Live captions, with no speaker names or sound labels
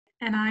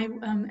and I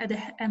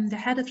am the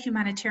head of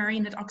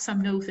humanitarian at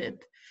Oxfam Novib.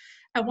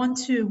 I want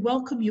to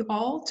welcome you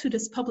all to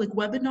this public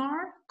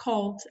webinar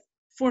called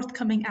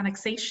Forthcoming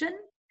Annexation.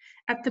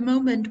 At the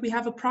moment, we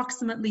have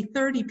approximately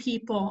 30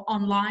 people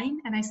online,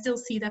 and I still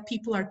see that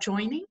people are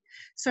joining.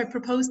 So I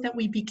propose that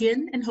we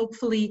begin, and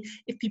hopefully,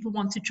 if people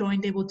want to join,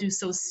 they will do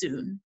so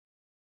soon.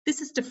 This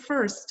is the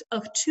first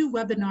of 2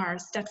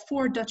 webinars that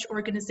 4 Dutch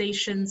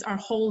organizations are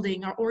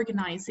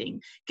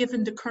organizing,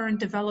 given the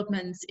current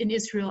developments in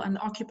Israel and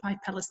the occupied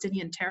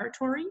Palestinian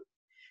territory.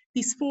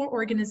 These 4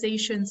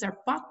 organizations are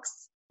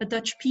PAX, a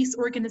Dutch peace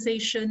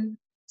organization,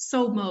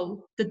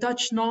 SOMO, the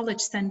Dutch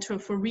Knowledge Center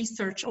for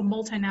Research on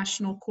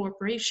Multinational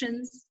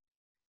Corporations,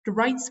 the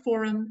Rights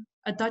Forum,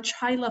 a Dutch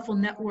high-level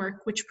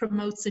network which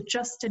promotes a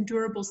just and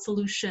durable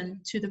solution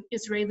to the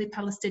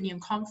Israeli-Palestinian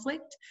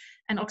conflict,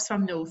 and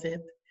Oxfam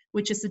Novib,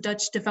 which is the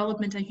Dutch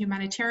development and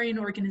humanitarian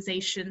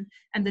organization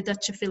and the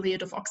Dutch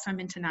affiliate of Oxfam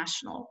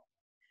International.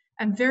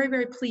 I'm very,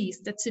 very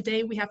pleased that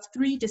today we have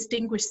 3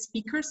 distinguished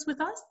speakers with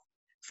us.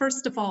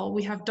 First of all,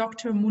 we have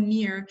Dr.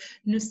 Munir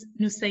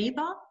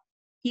Nusseibeh.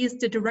 He is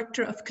the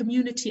Director of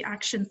Community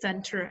Action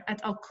Center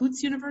at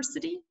Al-Quds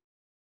University.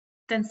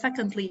 Then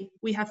secondly,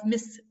 we have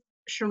Ms.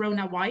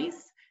 Sharona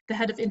Weiss, the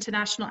Head of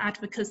International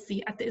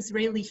Advocacy at the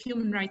Israeli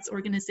human rights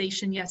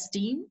organization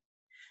Yasdin.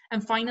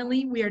 And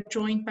finally, we are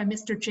joined by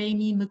Mr.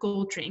 Jamie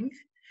McGoldrick.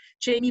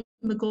 Jamie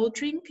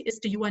McGoldrick is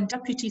the UN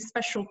Deputy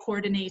Special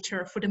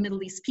Coordinator for the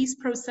Middle East Peace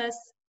Process,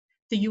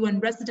 the UN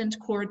Resident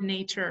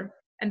Coordinator,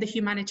 and the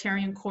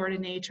Humanitarian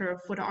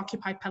Coordinator for the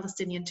occupied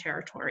Palestinian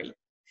territory.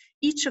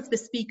 Each of the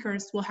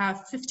speakers will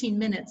have 15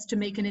 minutes to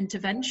make an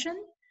intervention.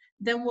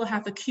 Then we'll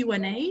have a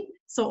Q&A.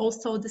 So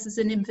also this is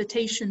an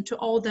invitation to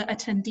all the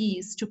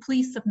attendees to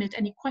please submit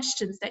any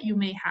questions that you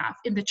may have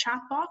in the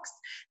chat box.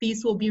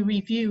 These will be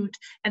reviewed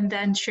and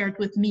then shared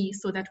with me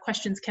so that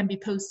questions can be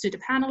posed to the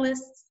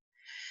panelists.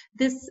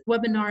 This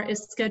webinar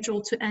is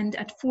scheduled to end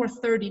at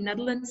 4:30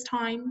 Netherlands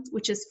time,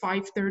 which is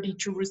 5:30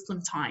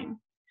 Jerusalem time.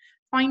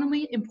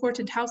 Finally,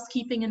 important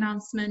housekeeping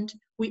announcement.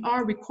 We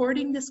are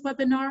recording this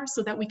webinar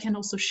so that we can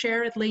also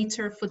share it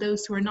later for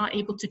those who are not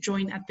able to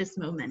join at this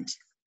moment.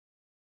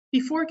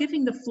 Before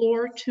giving the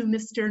floor to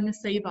Mr.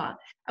 Nusseibeh,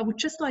 I would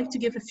just like to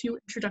give a few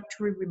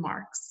introductory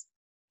remarks.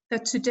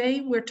 That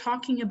today we're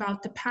talking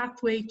about the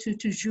pathway to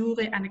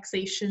jure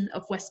annexation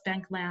of West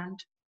Bank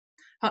land.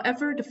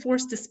 However, the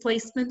forced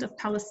displacement of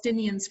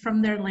Palestinians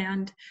from their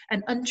land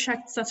and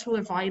unchecked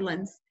settler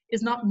violence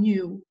is not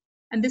new,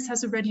 and this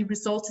has already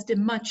resulted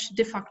in much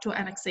de facto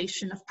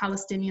annexation of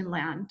Palestinian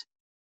land.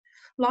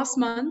 Last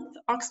month,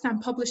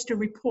 Oxfam published a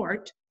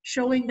report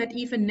showing that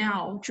even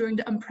now, during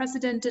the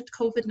unprecedented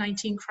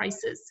COVID-19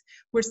 crisis,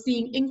 we're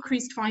seeing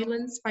increased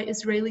violence by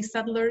Israeli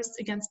settlers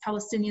against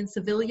Palestinian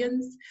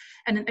civilians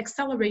and an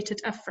accelerated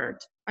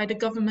effort by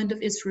the government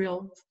of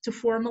Israel to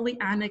formally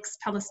annex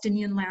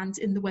Palestinian lands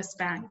in the West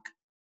Bank.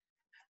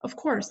 Of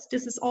course,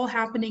 this is all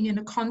happening in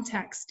a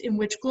context in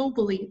which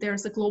globally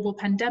there's a global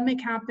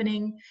pandemic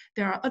happening.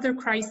 There are other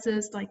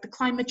crises like the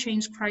climate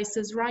change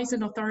crisis, rise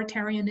in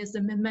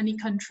authoritarianism in many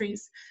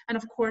countries. And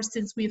of course,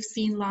 since we've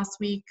seen last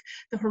week,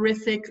 the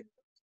horrific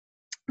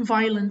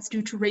violence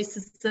due to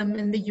racism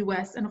in the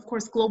US, and of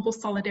course, global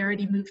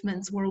solidarity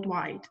movements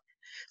worldwide.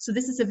 So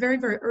this is a very,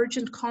 very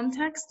urgent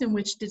context in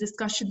which the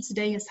discussion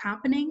today is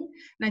happening.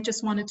 And I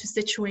just wanted to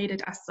situate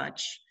it as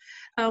such.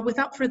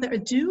 Without further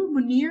ado,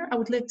 Munir, I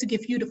would like to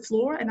give you the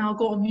floor and I'll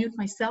go on mute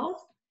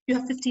myself. You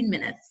have 15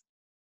 minutes,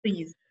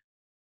 please.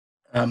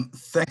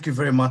 Thank you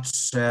very much.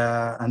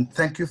 And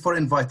thank you for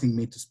inviting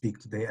me to speak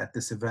today at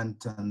this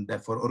event and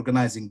for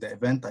organizing the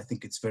event. I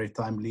think it's very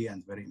timely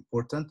and very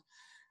important.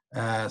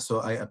 So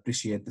I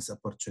appreciate this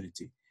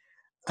opportunity.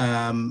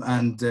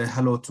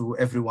 Hello to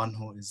everyone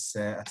who is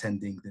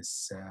attending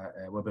this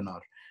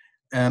webinar.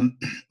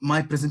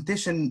 My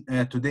presentation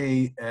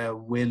today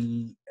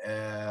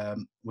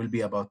will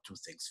be about 2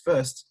 things.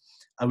 First,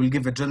 I will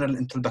give a general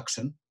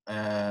introduction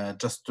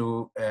just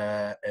to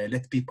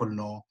let people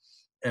know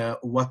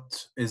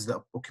what is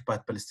the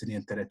occupied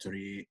Palestinian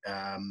territory,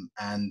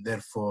 and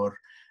therefore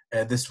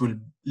this will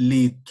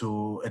lead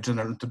to a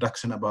general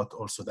introduction about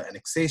also the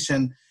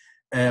annexation.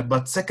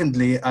 But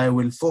secondly, I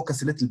will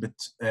focus a little bit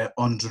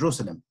on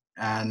Jerusalem,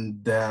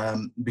 and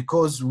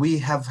because we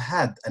have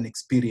had an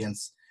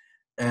experience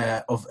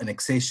of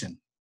annexation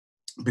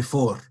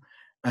before,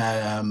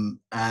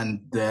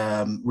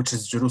 which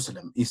is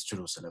Jerusalem, East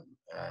Jerusalem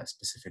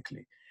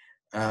specifically.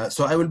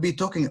 So I will be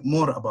talking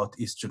more about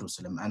East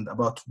Jerusalem and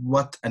about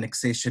what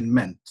annexation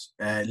meant,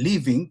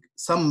 leaving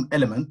some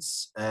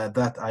elements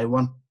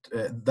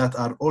that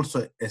are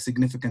also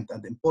significant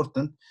and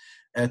important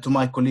to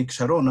my colleague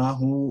Sharona,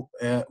 who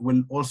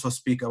will also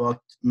speak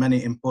about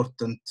many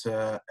important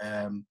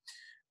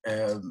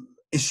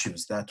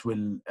issues that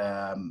will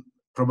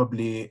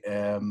probably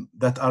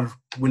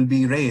will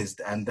be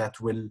raised and that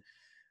will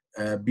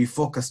be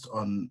focused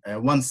on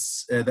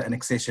once the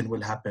annexation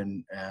will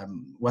happen,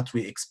 what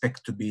we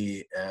expect to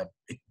be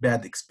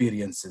bad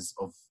experiences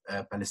of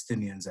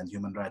Palestinians and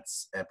human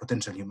rights,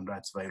 potential human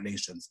rights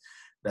violations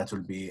that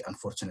will be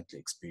unfortunately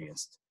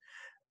experienced.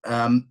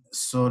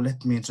 So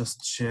let me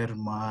just share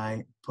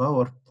my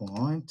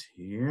PowerPoint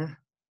here.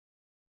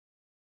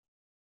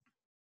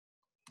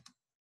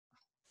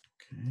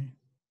 Okay.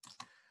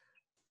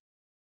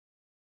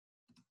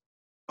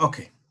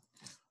 Okay.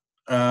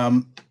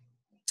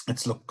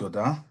 Let's look good,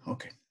 huh?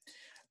 Okay.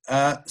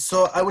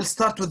 So I will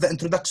start with the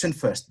introduction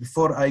first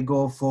before I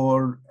go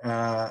for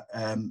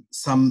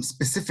some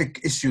specific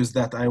issues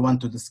that I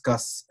want to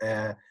discuss,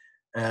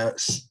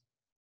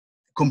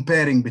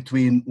 comparing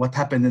between what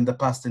happened in the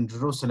past in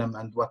Jerusalem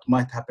and what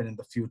might happen in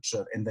the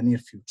future, in the near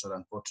future,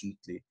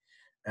 unfortunately,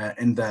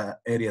 in the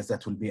areas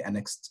that will be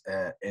annexed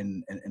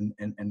in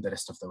the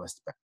rest of the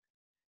West Bank.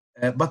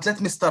 But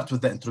let me start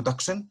with the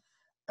introduction.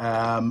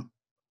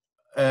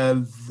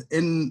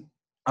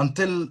 Until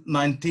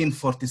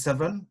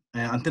 1947,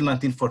 until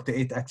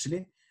 1948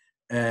 actually,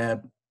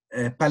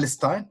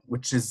 Palestine,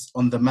 which is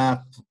on the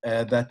map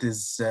that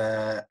is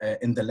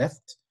in the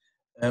left,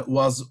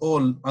 was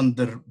all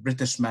under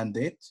British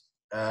mandate,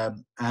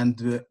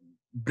 and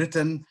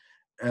Britain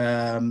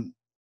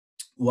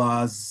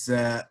was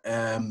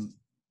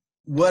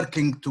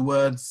working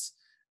towards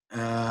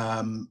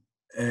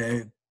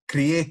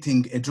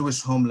creating a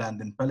Jewish homeland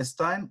in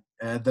Palestine.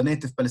 The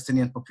native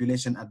Palestinian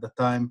population at the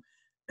time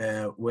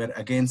were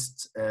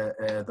against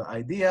the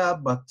idea,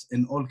 but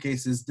in all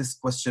cases, this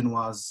question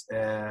was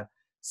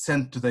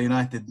sent to the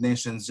United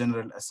Nations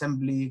General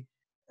Assembly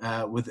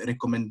with a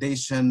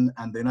recommendation,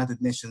 and the United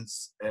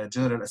Nations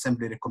General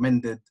Assembly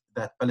recommended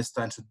that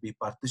Palestine should be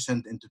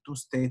partitioned into two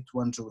states,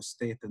 one Jewish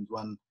state and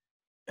one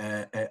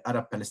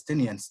Arab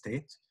Palestinian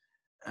state,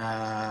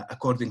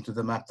 according to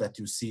the map that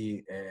you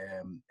see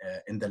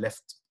in the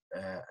left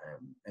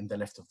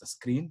of the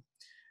screen.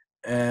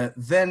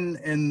 Then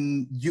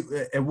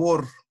a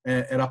war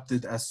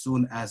erupted as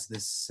soon as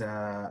this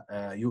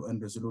UN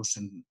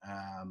resolution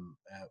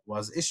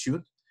was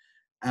issued.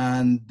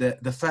 And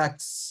the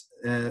facts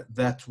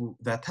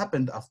that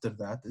happened after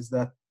that is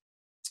that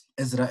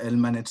Israel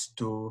managed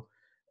to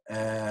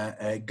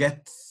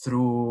get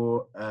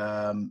through,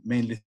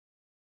 mainly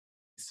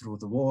through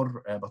the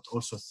war, but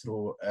also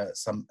through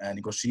some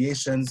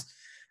negotiations,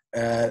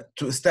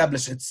 to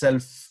establish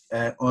itself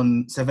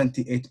on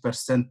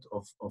 78%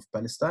 of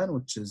Palestine,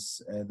 which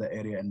is the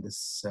area in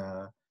this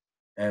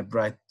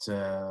bright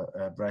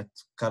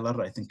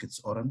color. I think it's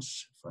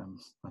orange, if I'm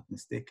not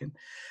mistaken.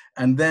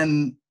 And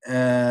then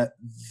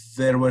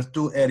there were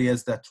two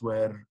areas that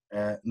were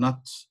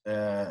not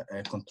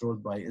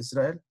controlled by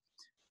Israel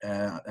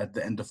at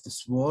the end of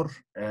this war.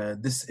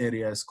 This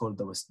area is called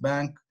the West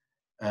Bank,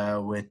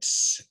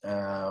 which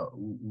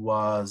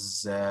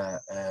was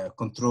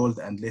controlled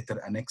and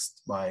later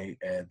annexed by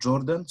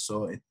Jordan.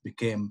 So it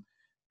became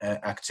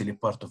actually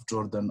part of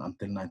Jordan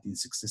until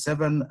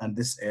 1967. And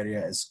this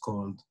area is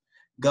called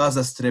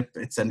Gaza Strip.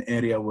 It's an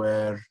area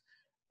where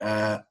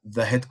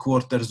the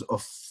headquarters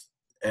of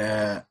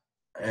a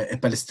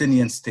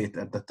Palestinian state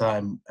at the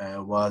time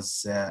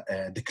was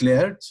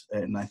declared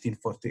in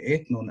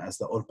 1948, known as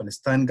the All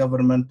Palestine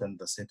Government and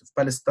the State of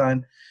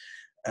Palestine.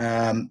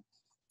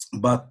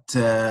 But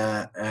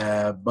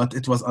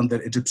it was under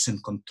Egyptian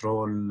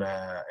control,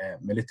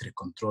 military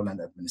control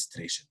and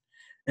administration.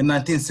 In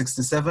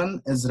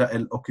 1967,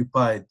 Israel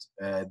occupied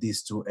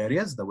these two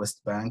areas, the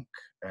West Bank,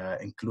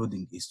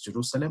 including East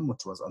Jerusalem,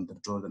 which was under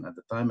Jordan at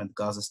the time, and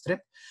Gaza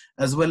Strip,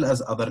 as well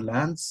as other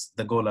lands,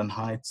 the Golan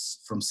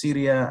Heights from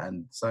Syria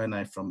and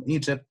Sinai from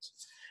Egypt.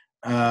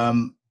 As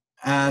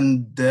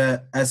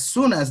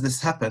soon as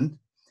this happened,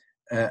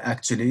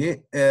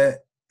 actually,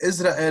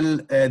 Israel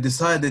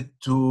decided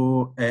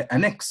to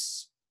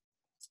annex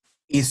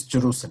East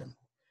Jerusalem.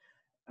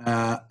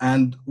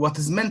 And what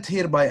is meant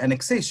here by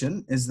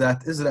annexation is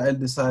that Israel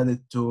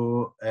decided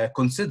to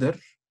consider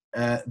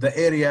the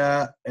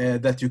area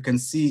that you can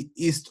see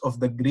east of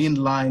the green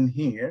line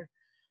here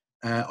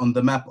on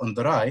the map on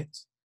the right.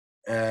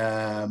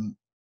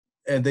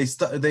 They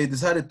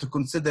decided to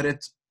consider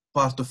it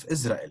part of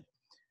Israel.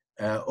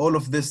 All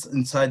of this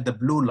inside the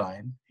blue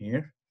line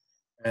here.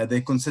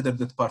 They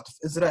considered it part of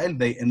Israel.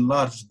 They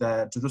enlarged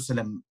the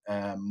Jerusalem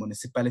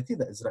municipality,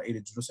 the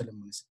Israeli Jerusalem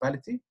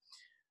municipality,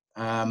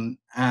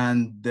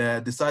 and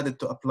decided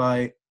to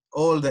apply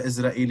all the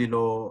Israeli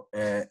law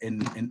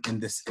in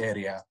this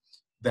area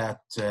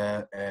that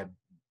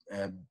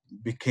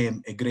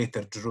became a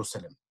greater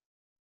Jerusalem.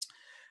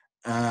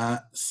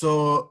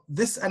 So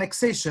this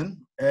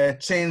annexation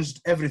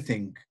changed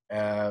everything.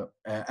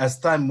 As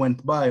time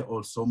went by,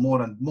 also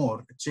more and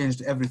more, it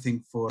changed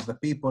everything for the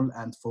people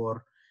and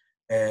for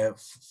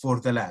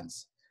the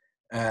lands.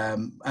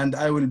 And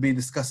I will be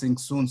discussing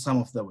soon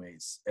some of the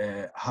ways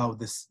how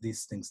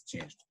these things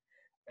changed.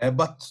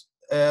 But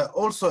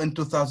also in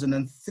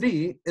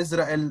 2003,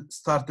 Israel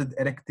started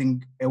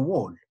erecting a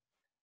wall.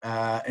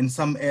 In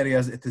some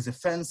areas, it is a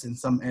fence. In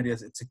some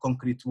areas, it's a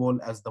concrete wall,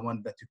 as the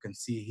one that you can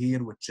see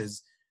here, which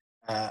is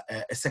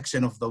a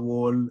section of the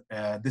wall.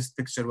 This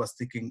picture was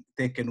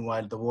taken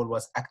while the wall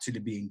was actually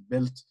being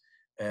built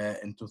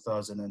in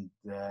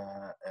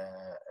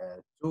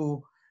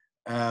 2002.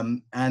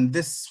 And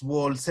this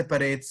wall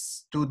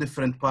separates two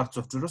different parts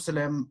of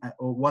Jerusalem.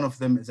 One of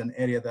them is an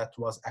area that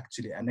was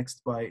actually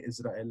annexed by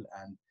Israel,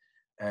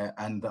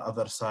 and the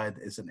other side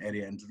is an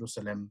area in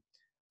Jerusalem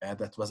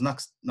that was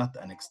not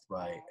annexed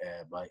by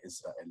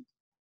Israel.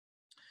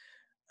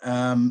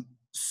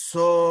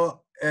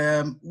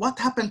 What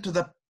happened to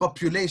the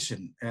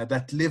population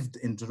that lived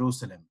in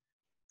Jerusalem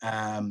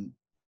after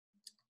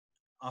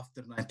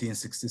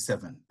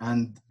 1967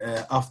 and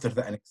after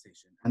the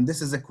annexation? And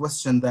this is a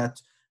question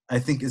that I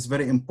think is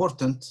very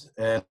important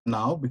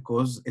now,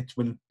 because it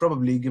will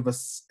probably give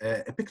us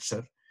a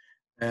picture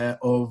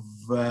of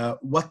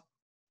what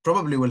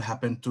probably will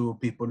happen to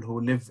people who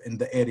live in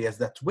the areas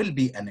that will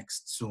be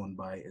annexed soon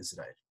by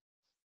Israel.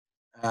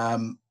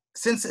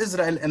 Since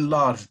Israel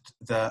enlarged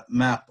the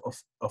map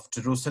of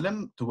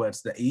Jerusalem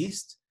towards the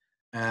east,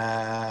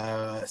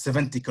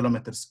 70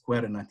 kilometers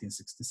square in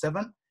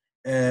 1967,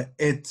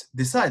 it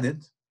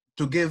decided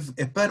to give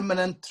a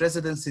permanent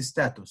residency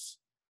status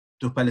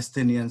to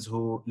Palestinians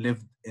who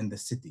lived in the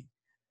city.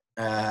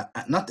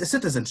 Not a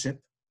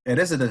citizenship, a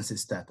residency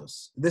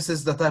status. This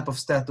is the type of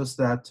status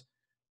that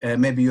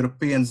maybe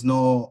Europeans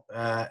know,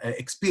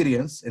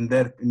 experience in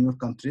your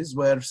countries,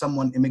 where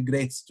someone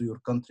immigrates to your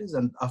countries,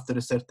 and after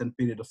a certain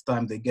period of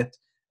time, they get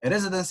a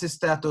residency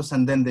status,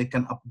 and then they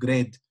can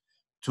upgrade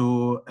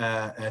to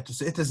a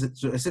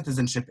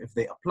citizenship if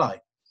they apply.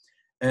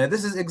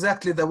 This is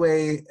exactly the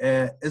way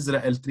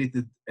Israel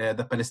treated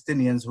the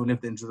Palestinians who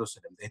lived in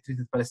Jerusalem. They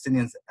treated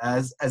Palestinians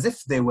as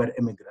if they were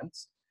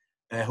immigrants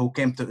who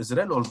came to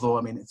Israel, although,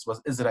 I mean, it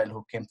was Israel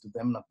who came to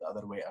them, not the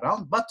other way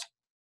around. But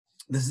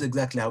this is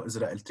exactly how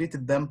Israel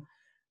treated them,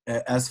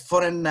 as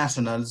foreign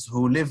nationals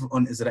who live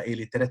on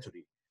Israeli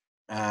territory.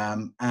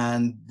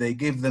 And they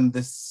gave them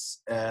this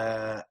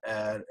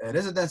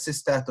residency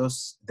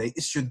status. They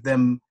issued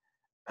them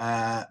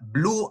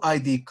blue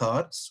ID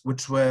cards,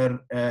 which were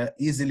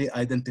easily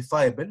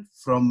identifiable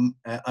from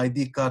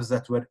ID cards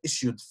that were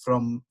issued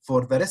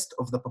for the rest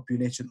of the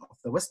population of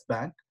the West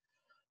Bank,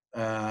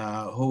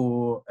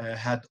 who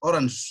had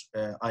orange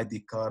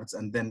ID cards,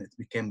 and then it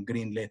became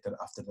green later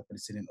after the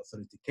Palestinian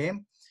Authority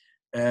came.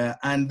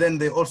 And then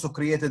they also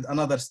created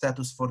another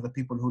status for the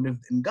people who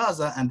lived in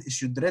Gaza and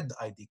issued red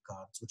ID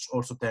cards, which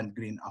also turned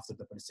green after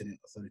the Palestinian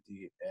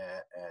Authority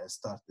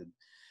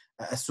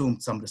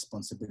assumed some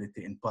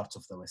responsibility in parts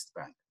of the West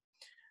Bank.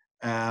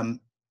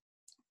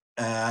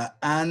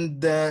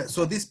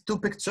 So these two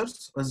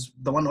pictures,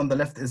 the one on the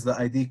left is the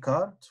ID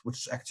card,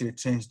 which actually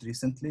changed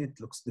recently. It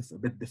looks a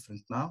bit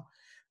different now.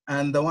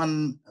 And the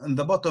one on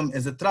the bottom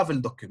is a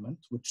travel document,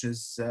 which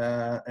is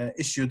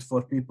issued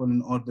for people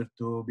in order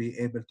to be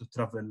able to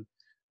travel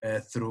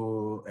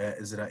through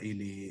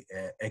Israeli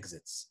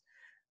exits.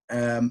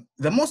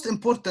 The most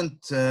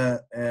important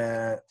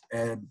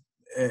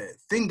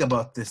thing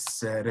about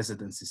this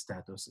residency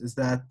status is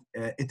that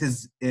it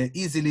is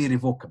easily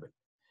revocable.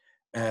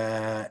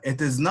 It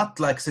is not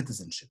like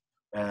citizenship.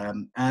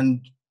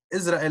 And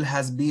Israel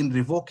has been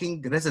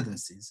revoking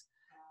residencies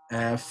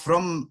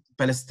from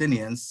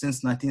Palestinians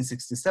since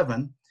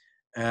 1967.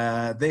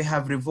 They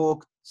have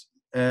revoked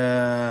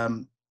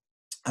around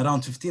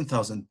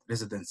 15,000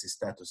 residency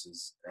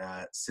statuses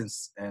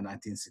since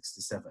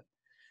 1967.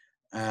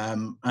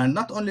 And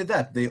not only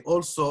that, they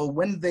also,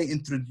 when they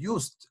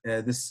introduced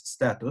this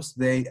status,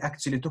 they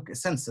actually took a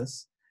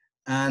census,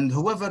 and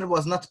whoever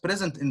was not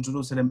present in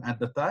Jerusalem at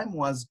the time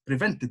was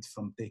prevented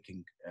from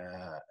taking,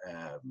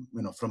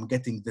 from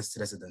getting this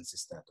residency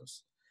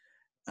status.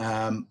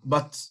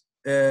 But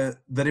the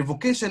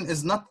revocation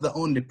is not the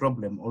only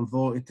problem,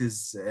 although it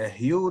is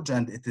huge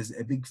and it is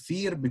a big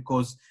fear,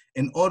 because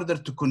in order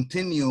to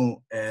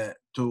continue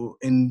to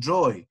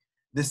enjoy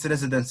this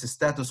residency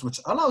status, which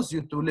allows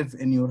you to live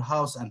in your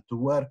house and to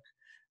work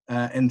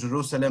in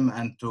Jerusalem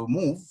and to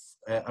move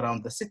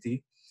around the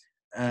city,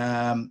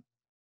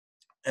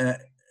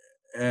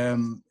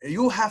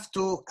 you have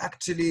to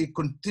actually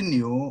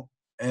continue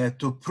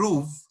to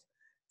prove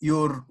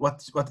your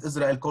what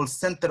Israel calls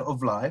center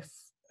of life,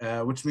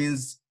 which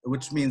means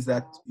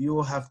that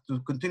you have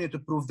to continue to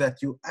prove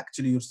that your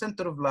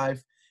center of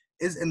life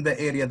is in the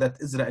area that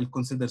Israel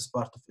considers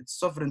part of its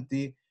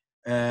sovereignty.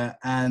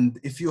 And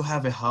if you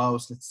have a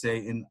house, let's say,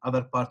 in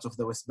other parts of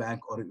the West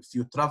Bank, or if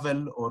you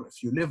travel, or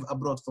if you live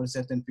abroad for a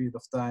certain period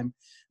of time,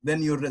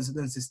 then your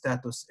residency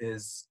status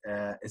is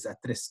at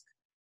risk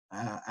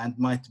and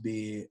might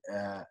be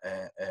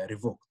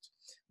revoked.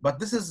 But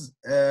this is,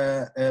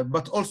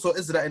 but also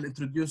Israel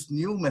introduced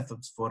new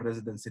methods for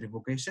residency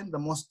revocation. The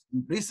most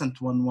recent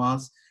one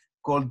was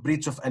called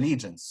breach of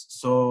allegiance.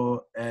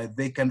 So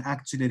they can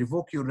actually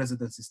revoke your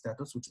residency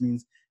status, which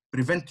means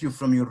prevent you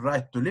from your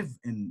right to live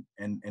in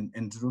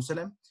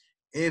Jerusalem,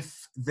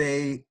 if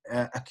they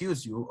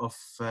accuse you of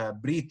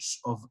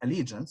breach of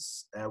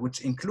allegiance,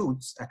 which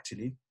includes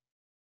actually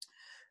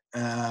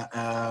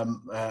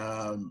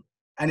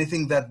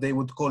anything that they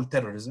would call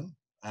terrorism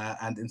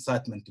and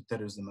incitement to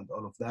terrorism and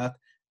all of that,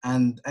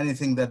 and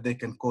anything that they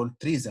can call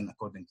treason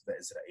according to the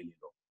Israeli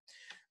law.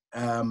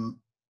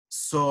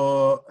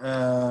 So,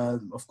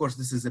 of course,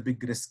 this is a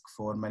big risk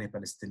for many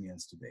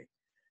Palestinians today.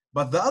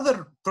 But the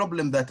other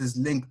problem that is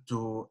linked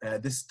to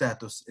this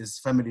status is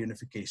family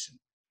unification.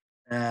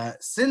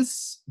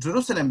 Since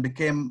Jerusalem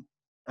became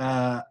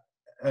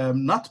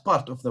not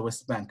part of the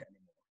West Bank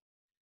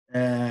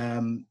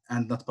anymore,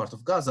 and not part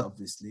of Gaza,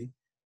 obviously,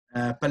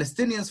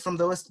 Palestinians from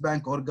the West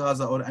Bank or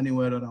Gaza or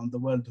anywhere around the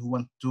world who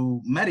want to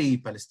marry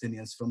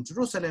Palestinians from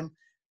Jerusalem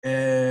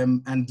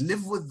and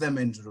live with them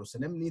in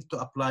Jerusalem need to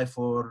apply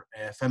for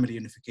family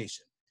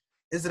unification.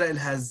 Israel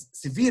has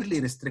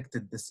severely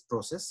restricted this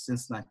process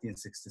since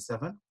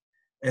 1967,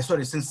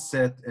 since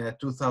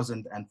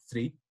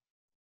 2003.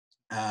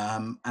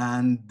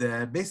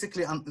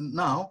 Basically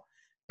now,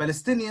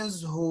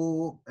 Palestinians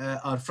who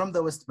are from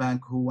the West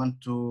Bank who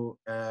want to,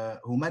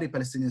 who marry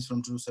Palestinians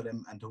from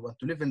Jerusalem and who want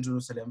to live in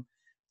Jerusalem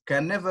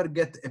can never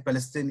get a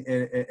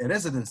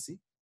residency,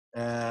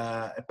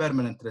 a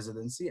permanent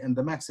residency, and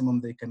the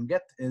maximum they can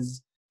get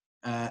is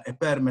a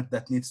permit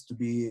that needs to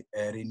be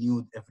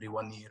renewed every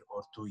 1 year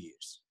or 2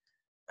 years.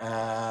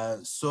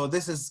 So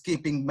this is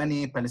keeping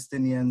many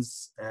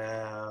Palestinians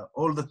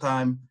all the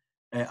time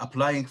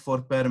applying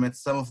for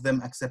permits, some of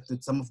them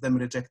accepted, some of them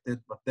rejected,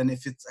 but then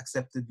if it's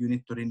accepted, you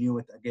need to renew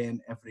it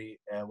again every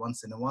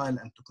once in a while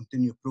and to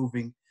continue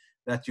proving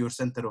that your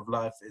center of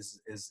life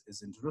is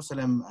in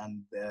Jerusalem,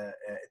 and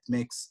it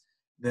makes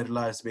their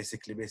lives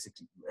basically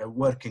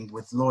working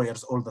with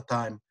lawyers all the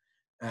time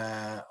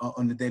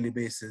on a daily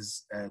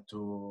basis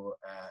to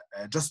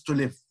just to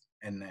live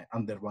in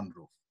under one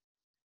roof.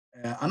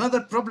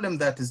 Another problem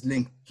that is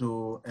linked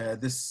to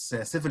this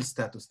civil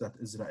status that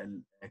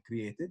Israel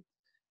created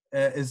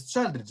is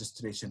child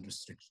registration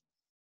restrictions.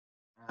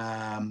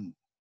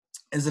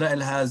 Israel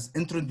has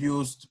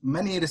introduced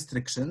many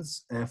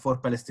restrictions for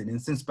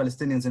Palestinians. Since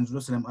Palestinians in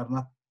Jerusalem are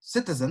not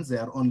citizens, they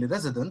are only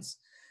residents,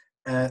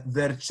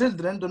 their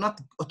children do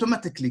not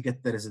automatically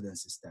get the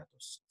residency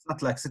status. It's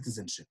not like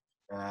citizenship.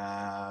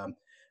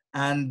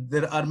 And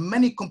there are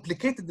many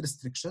complicated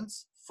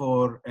restrictions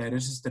for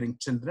registering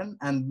children,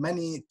 and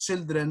many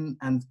children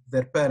and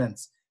their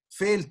parents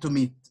fail to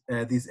meet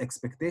these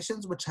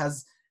expectations, which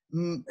has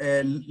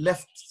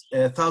left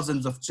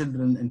thousands of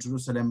children in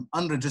Jerusalem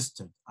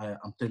unregistered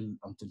until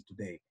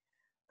today,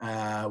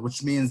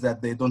 which means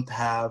that they don't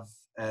have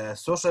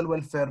social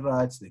welfare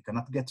rights, they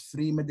cannot get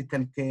free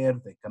medical care,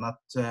 they cannot,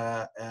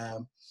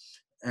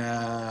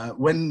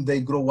 when they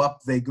grow up,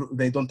 they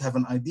don't have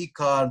an ID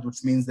card,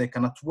 which means they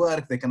cannot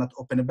work, they cannot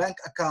open a bank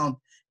account.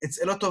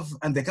 It's a lot of,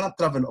 and they cannot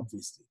travel,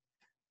 obviously.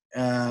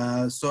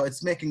 So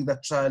it's making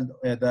that child,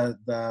 the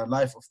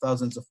life of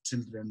thousands of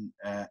children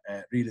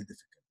really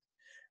difficult.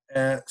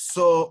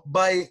 So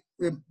by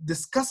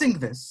discussing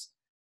this,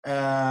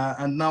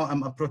 and now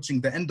I'm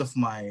approaching the end of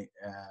my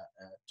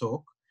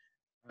talk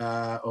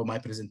or my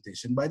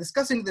presentation. By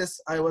discussing this,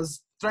 I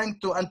was trying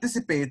to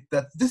anticipate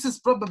that this is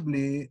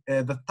probably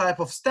the type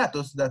of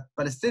status that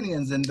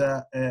Palestinians in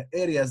the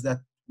areas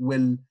that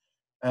will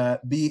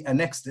be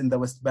annexed in the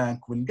West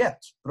Bank will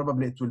get.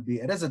 Probably it will be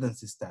a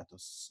residency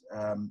status.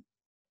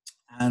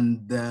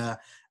 And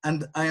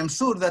I am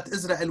sure that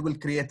Israel will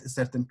create a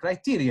certain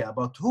criteria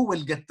about who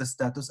will get the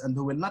status and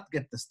who will not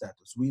get the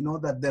status. We know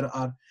that there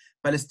are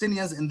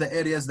Palestinians in the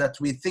areas that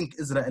we think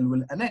Israel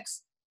will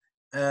annex,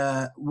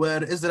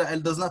 where Israel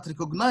does not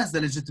recognize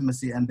the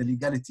legitimacy and the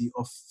legality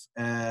of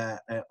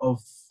the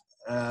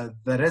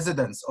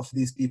residence of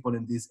these people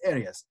in these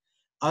areas.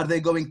 Are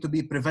they going to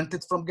be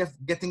prevented from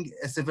getting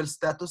a civil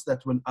status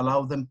that will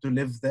allow them to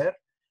live there?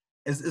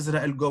 Is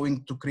Israel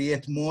going to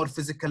create more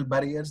physical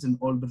barriers in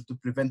order to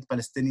prevent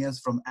Palestinians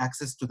from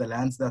access to the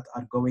lands that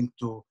are going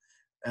to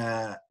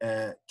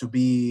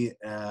be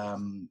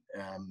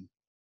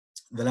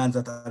the lands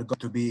that are going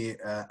to be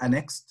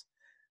annexed?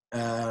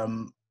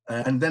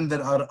 And then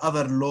there are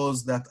other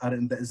laws that are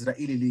in the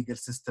Israeli legal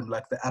system,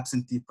 like the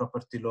absentee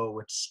property law,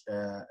 which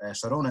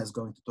Sharona is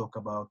going to talk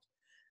about.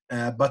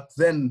 But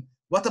then,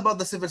 what about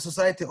the civil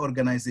society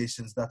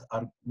organizations that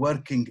are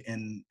working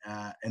in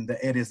the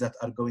areas that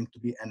are going to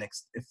be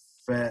annexed?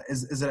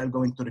 Is Israel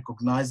going to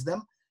recognize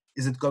them?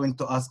 Is it going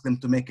to ask them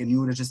to make a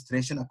new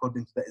registration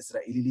according to the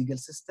Israeli legal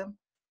system?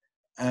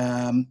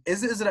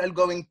 Is Israel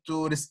going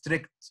to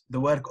restrict the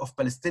work of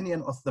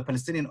the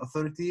Palestinian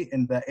Authority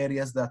in the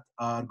areas that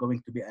are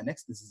going to be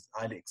annexed? This is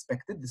highly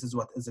expected. This is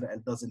what Israel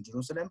does in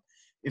Jerusalem.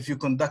 If you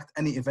conduct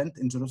any event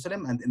in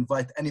Jerusalem and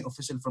invite any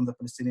official from the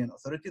Palestinian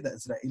Authority, the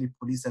Israeli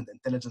police and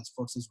intelligence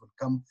forces will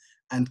come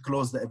and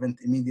close the event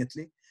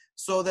immediately.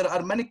 So there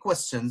are many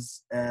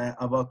questions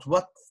about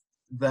what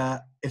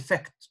the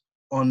effect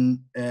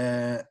on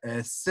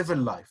civil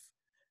life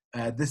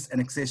this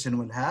annexation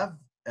will have.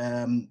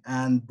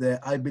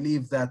 I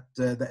believe that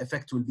the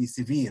effect will be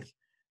severe.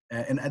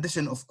 In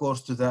addition, of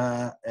course, to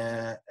the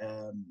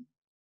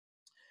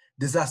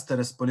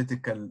disastrous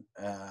political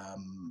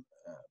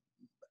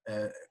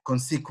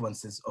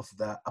consequences of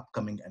the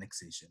upcoming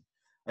annexation.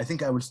 I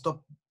think I will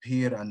stop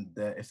here, and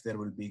if there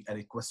will be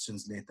any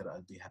questions later,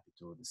 I'll be happy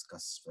to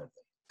discuss further.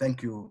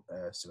 Thank you,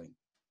 Swain.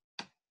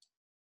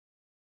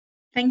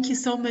 Thank you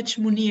so much,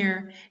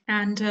 Munir,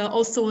 and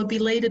also a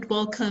belated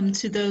welcome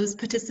to those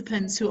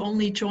participants who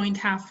only joined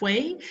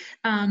halfway.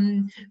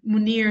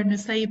 Munir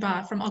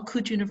Nusayba from Al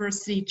Quds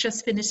University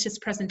just finished his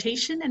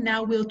presentation, and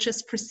now we'll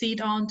just proceed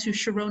on to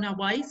Sharona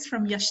Weiss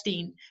from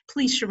Yashdin.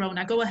 Please,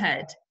 Sharona, go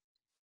ahead.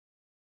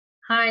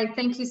 Hi,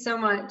 thank you so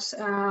much.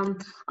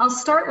 I'll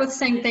start with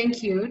saying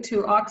thank you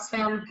to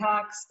Oxfam,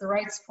 Pax, the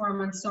Rights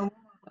Forum, and so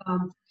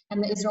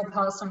and the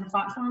Israel-Palestine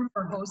platform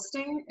for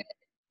hosting.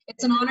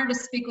 It's an honor to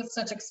speak with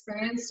such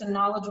experienced and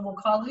knowledgeable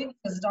colleagues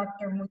as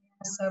Dr. Munir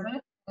Nusayba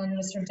and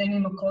Mr.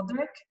 Dani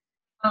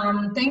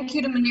McGoldrick. Thank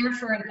you to Munir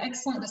for an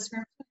excellent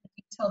description and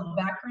detailed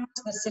background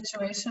to the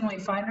situation we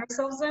find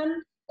ourselves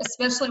in,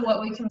 especially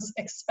what we can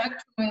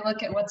expect when we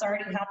look at what's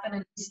already happened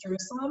in East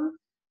Jerusalem,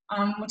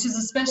 which is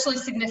especially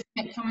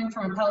significant coming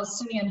from a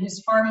Palestinian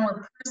who's far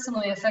more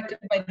personally affected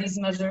by these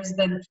measures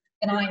than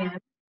I am.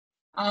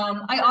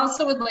 I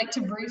also would like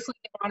to briefly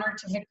give honor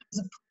to victims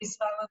of police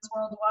violence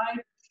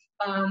worldwide,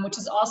 which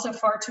is also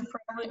far too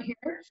prevalent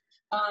here,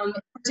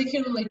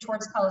 particularly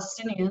towards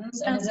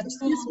Palestinians. And as a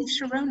excuse me,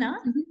 Sharona.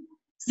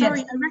 Sorry,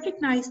 yes. I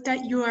recognize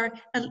that you are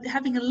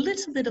having a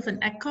little bit of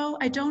an echo.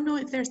 I don't know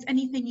if there's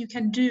anything you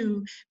can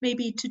do,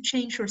 maybe to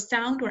change your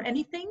sound or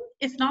anything.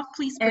 If not,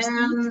 please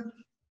proceed.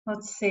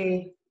 Let's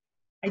see.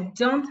 I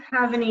don't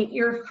have any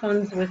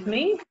earphones with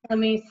me. Let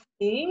me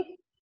see.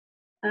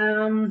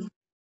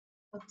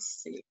 Let's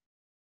see.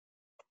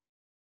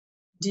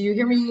 Do you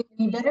hear me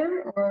any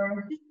better,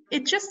 or?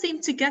 It just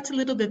seemed to get a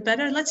little bit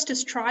better. Let's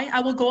just try. I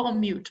will go on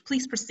mute.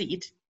 Please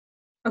proceed.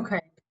 Okay.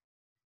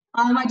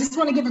 I just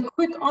want to give a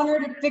quick honor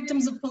to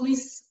victims of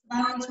police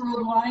violence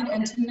worldwide,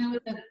 and to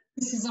note that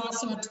this is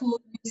also a tool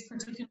used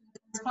particularly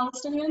against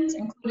Palestinians,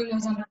 including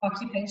those under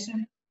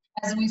occupation,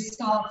 as we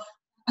saw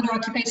under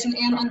occupation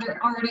and under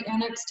already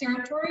annexed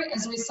territory,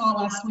 as we saw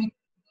last week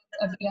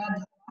of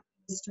Yad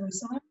East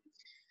Jerusalem.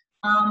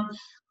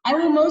 I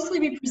will mostly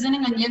be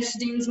presenting on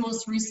Yashdin's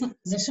most recent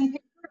position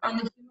paper on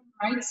the human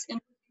rights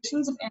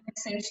implications of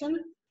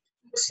annexation,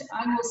 which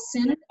I will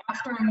send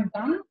after I'm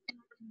done in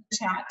the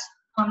chat.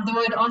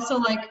 Though I'd also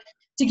like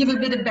to give a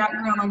bit of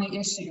background on the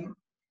issue.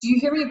 Do you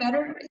hear me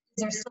better? Is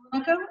there still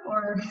an echo,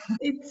 or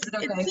is it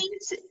okay? It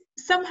seems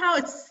somehow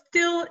it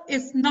still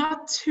is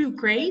not too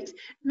great.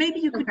 Maybe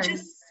you could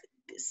just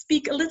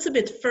speak a little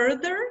bit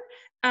further,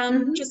 a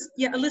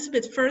little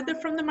bit further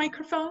from the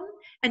microphone,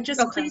 and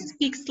just please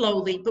speak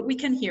slowly, but we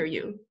can hear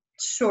you.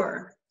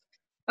 Sure.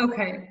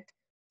 Okay.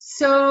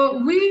 So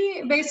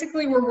we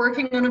basically were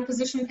working on a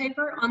position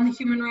paper on the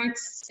human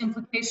rights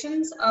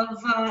implications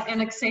of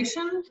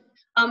annexation.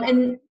 And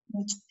in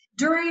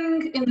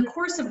the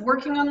course of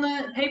working on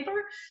the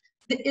paper,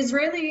 the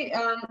Israeli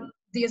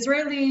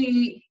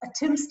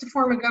attempts to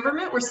form a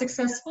government were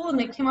successful, and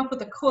they came up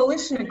with a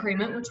coalition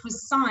agreement, which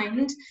was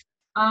signed.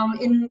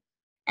 And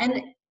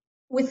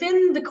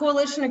within the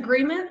coalition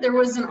agreement, there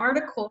was an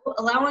article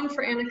allowing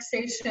for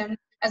annexation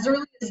as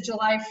early as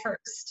July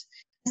 1st.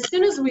 As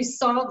soon as we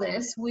saw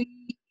this, we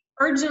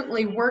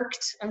urgently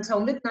worked until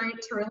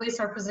midnight to release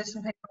our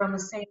position paper on the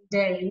same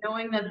day,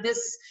 knowing that this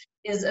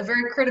is a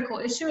very critical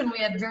issue and we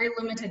had very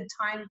limited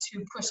time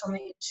to push on the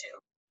issue.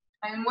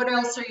 I mean, what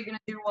else are you going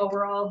to do while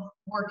we're all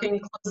working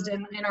closed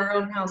in our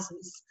own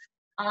houses?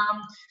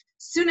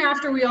 Soon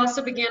after, we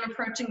also began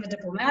approaching the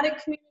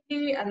diplomatic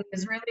community and the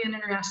Israeli and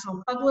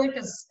international public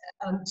as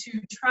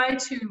to try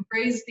to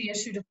raise the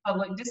issue to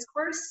public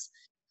discourse.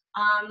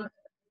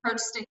 Approach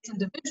states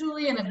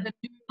individually, and have been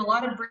doing a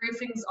lot of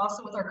briefings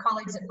also with our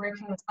colleagues at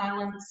Breaking the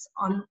Silence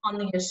on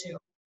the issue.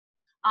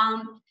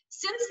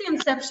 Since the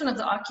inception of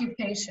the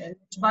occupation,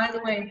 which by the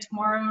way,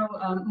 tomorrow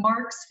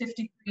marks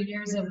 53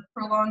 years of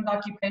prolonged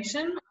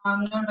occupation,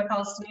 known by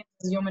Palestinians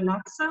as Yom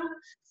HaNaksa,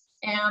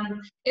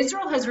 and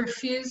Israel has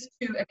refused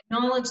to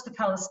acknowledge the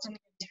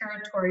Palestinian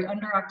territory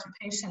under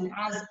occupation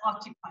as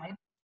occupied,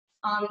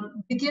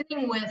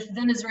 beginning with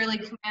then Israeli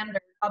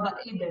commander Abba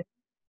Eban.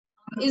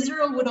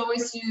 Israel would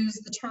always use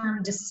the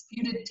term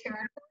disputed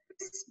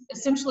territories,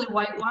 essentially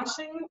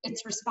whitewashing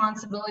its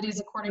responsibilities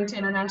according to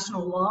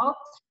international law,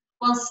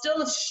 while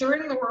still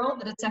assuring the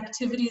world that its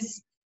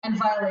activities and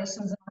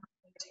violations of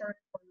territory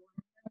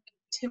were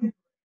temporary.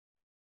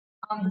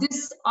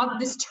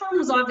 This term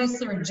was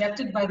obviously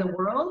rejected by the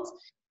world.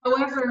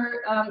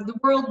 However, the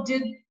world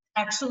did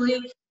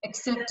actually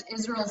accept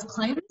Israel's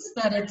claims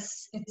that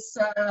its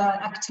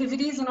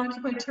activities in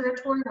occupied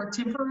territory were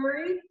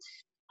temporary.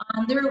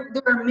 There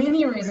are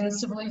many reasons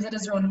to believe that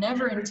Israel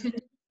never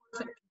intended to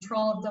forfeit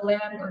control of the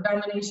land or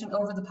domination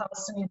over the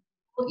Palestinian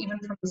people, even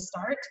from the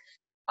start.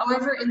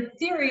 However, in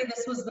theory,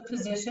 this was the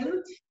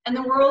position, and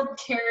the world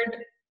cared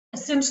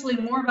essentially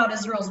more about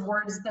Israel's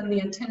words than the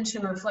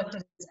intention reflected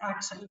in its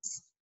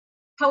actions.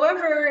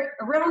 However,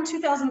 around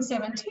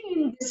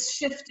 2017, this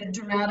shifted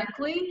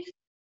dramatically.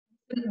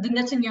 The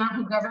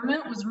Netanyahu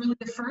government was really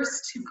the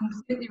first to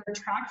completely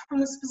retract from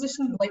this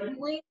position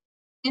blatantly,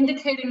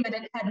 indicating that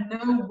it had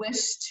no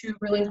wish to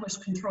relinquish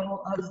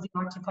control of the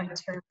occupied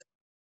territory.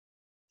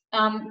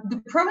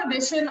 The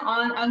prohibition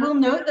on, I will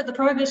note that the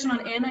prohibition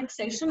on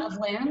annexation of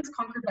lands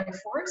conquered by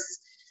force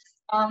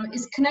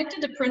is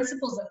connected to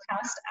principles that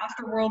passed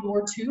after World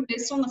War II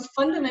based on the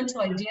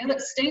fundamental idea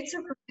that states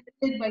are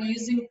prohibited by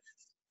using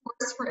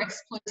force for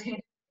exploitative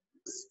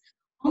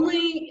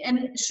aims,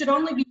 and should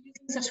only be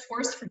using such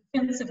force for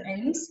defensive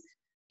aims.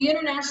 The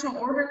international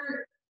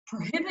order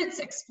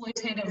prohibits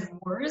exploitative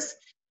wars,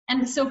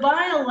 and so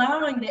by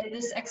allowing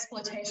this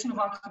exploitation of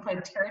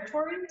occupied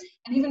territory,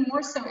 and even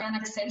more so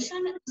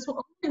annexation, this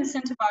will only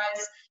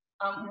incentivize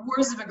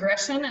wars of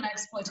aggression and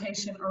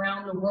exploitation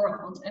around the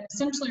world, and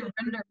essentially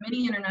render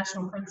many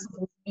international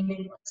principles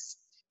meaningless.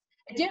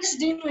 At Yesh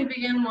Din, we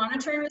began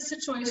monitoring the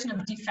situation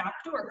of de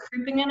facto or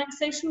creeping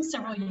annexation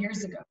several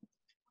years ago.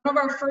 One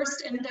of our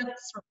first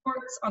in-depth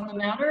reports on the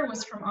matter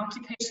was from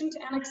Occupation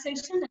to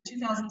Annexation in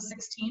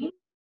 2016,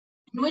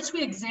 in which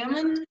we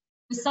examined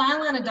the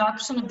silent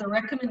adoption of the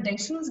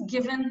recommendations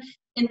given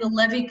in the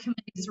Levy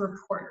Committee's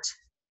report.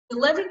 The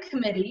Levy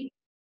Committee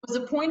was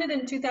appointed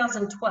in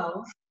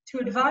 2012 to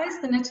advise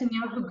the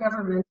Netanyahu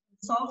government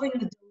in solving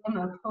the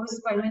dilemma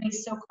posed by many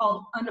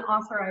so-called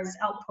unauthorized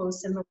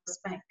outposts in the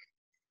West Bank.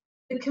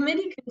 The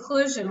committee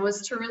conclusion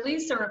was to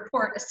release a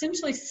report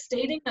essentially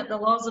stating that the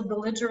laws of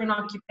belligerent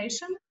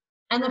occupation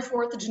and the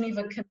Fourth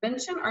Geneva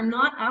Convention are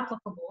not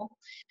applicable,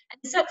 and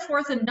set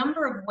forth a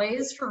number of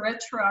ways for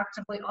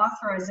retroactively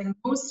authorizing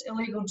most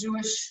illegal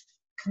Jewish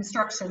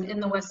construction in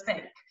the West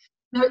Bank.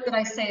 Note that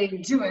I say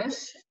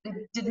Jewish,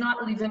 it did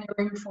not leave any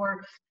room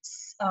for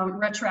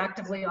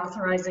retroactively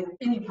authorizing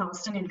any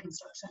Palestinian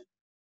construction.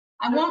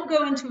 I won't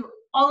go into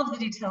all of the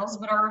details,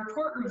 but our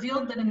report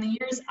revealed that in the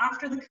years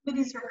after the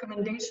committee's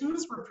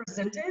recommendations were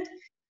presented,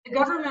 the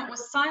government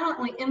was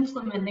silently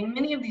implementing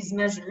many of these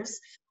measures,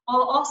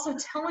 while also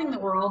telling the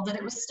world that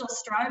it was still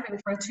striving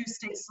for a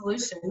two-state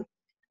solution,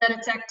 that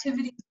its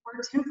activities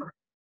were temporary.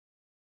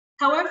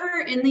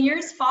 However, in the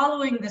years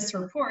following this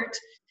report,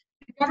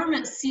 the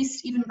government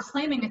ceased even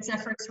claiming its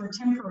efforts were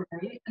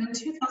temporary, and in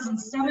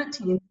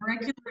 2017, the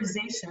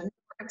regularization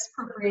or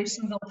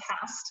expropriation bill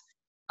passed,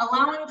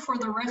 allowing for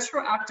the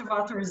retroactive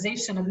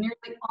authorization of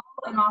nearly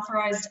all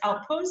unauthorized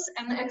outposts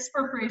and the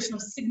expropriation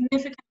of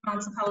significant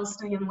amounts of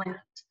Palestinian land.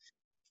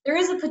 There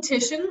is a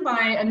petition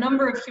by a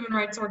number of human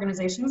rights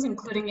organizations,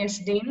 including Yesh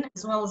Din,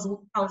 as well as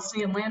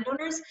Palestinian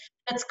landowners,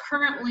 that's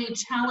currently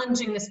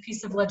challenging this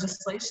piece of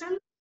legislation.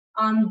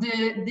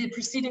 The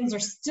proceedings are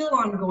still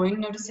ongoing.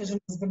 No decision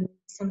has been made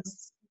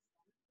since.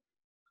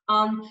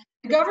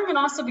 The government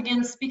also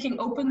began speaking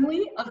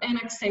openly of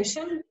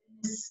annexation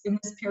in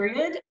this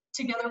period,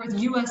 together with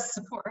US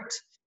support.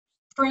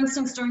 For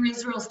instance, during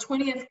Israel's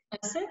 20th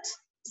Knesset,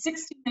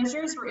 60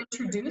 measures were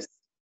introduced,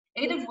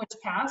 8 of which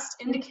passed,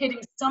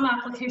 indicating some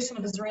application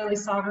of Israeli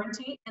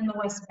sovereignty in the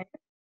West Bank,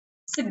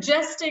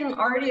 suggesting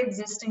already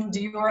existing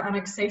de jure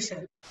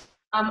annexation.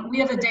 We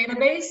have a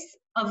database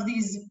of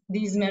these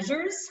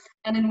measures,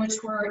 and in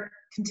which we're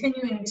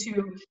continuing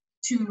to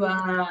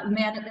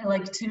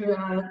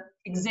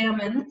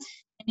examine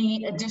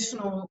any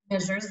additional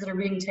measures that are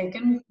being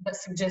taken that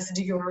suggest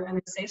de jure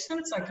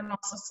annexation. So I can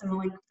also send a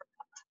link for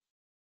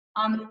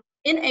that.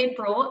 In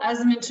April,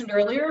 as mentioned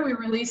earlier, we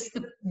released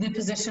the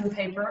position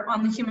paper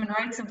on the human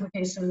rights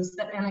implications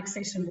that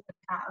annexation would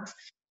have,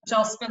 which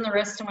I'll spend the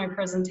rest of my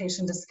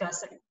presentation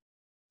discussing.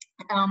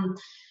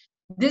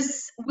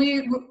 This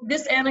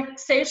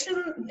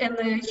annexation and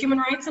the human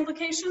rights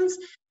implications,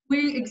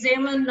 we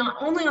examined not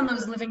only on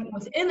those living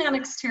within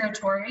annexed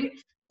territory,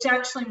 which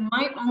actually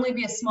might only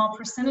be a small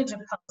percentage of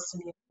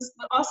Palestinians,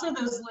 but also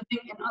those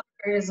living in other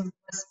areas of the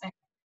West Bank.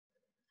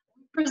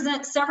 We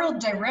present several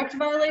direct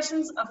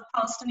violations of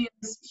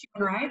Palestinians'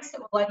 human rights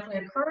that will likely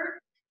occur,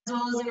 as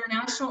well as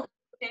international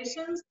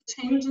implications,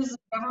 changes of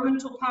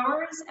governmental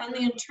powers, and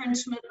the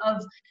entrenchment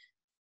of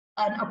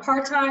an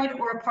apartheid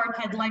or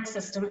apartheid-like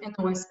system in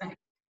the West Bank.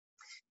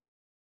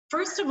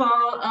 First of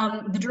all,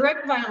 the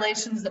direct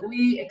violations that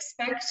we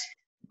expect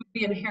would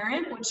be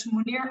inherent, which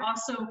Munir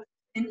also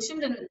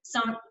mentioned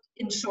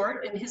in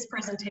short in his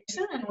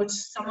presentation, and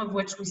some of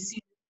which we see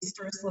in East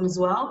Jerusalem as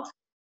well.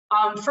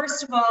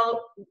 First of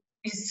all,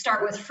 we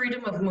start with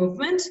freedom of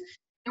movement.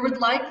 There would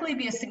likely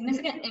be a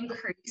significant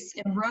increase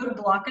in road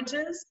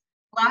blockages,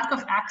 lack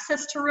of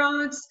access to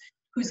roads,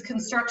 whose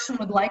construction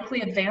would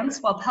likely advance,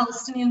 while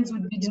Palestinians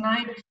would be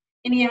denied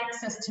any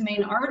access to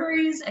main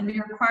arteries and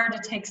be required to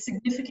take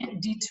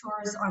significant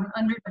detours on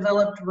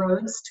underdeveloped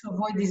roads to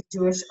avoid these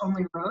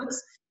Jewish-only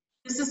roads.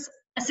 This is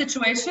a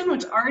situation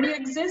which already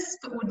exists,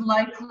 but would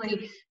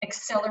likely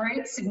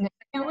accelerate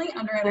significantly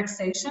under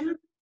annexation.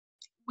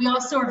 We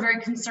also are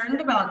very concerned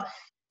about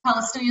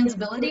Palestinians'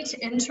 ability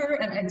to enter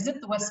and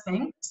exit the West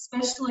Bank,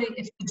 especially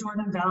if the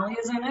Jordan Valley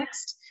is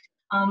annexed,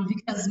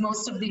 because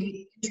most of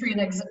the entry and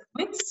exit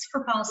points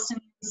for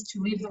Palestinians to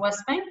leave the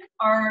West Bank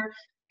are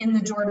in the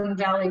Jordan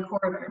Valley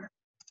corridor.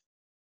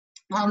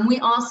 We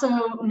also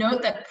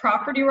note that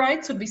property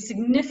rights would be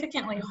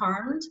significantly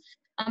harmed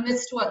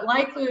amidst what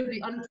likely would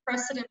be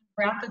unprecedented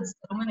rapid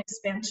settlement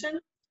expansion.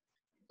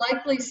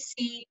 Likely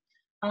see,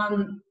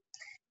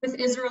 with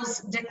Israel's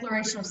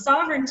declaration of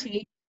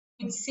sovereignty,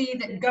 we'd see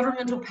that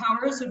governmental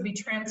powers would be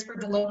transferred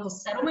to local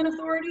settlement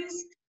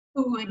authorities,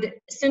 who would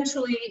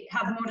essentially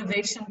have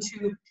motivation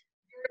to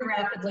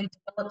rapidly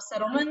develop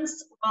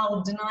settlements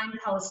while denying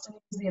Palestinians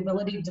the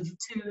ability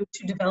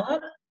to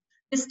develop.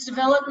 This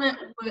development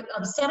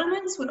of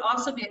settlements would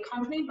also be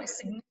accompanied by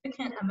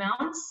significant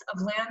amounts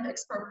of land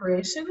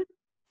expropriation,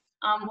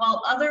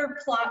 while other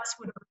plots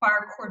would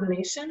require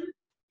coordination.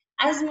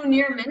 As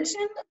Munir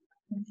mentioned,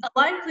 a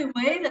likely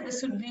way that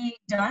this would be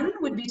done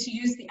would be to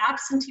use the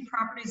absentee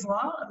properties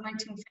law of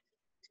 1950,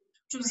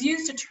 which was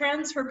used to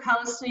transfer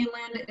Palestinian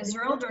land to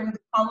Israel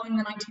following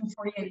the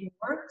 1948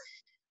 war,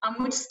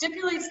 which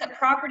stipulates that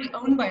property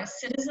owned by a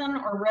citizen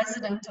or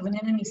resident of an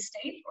enemy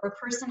state or a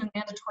person in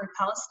mandatory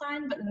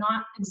Palestine but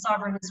not in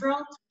sovereign Israel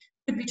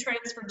could be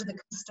transferred to the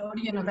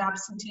custodian of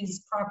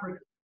absentees' property.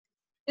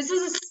 This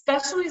is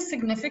especially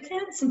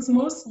significant since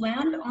most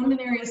land owned in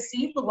Area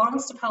C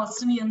belongs to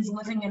Palestinians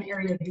living in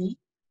Area B.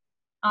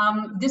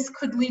 This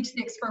could lead to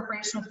the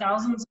expropriation of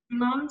thousands of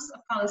dunams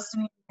of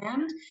Palestinian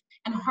land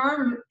and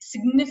harm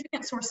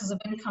significant sources of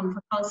income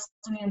for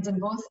Palestinians in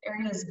both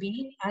Areas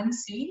B and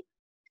C.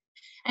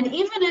 And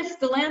even if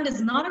the land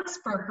is not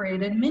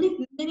expropriated,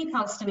 many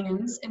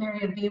Palestinians in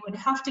Area B would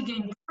have to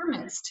gain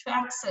permits to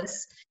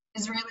access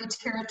Israeli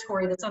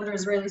territory that's under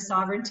Israeli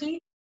sovereignty.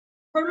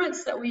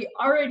 Permits that we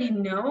already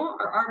know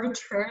are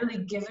arbitrarily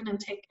given and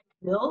taken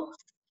at will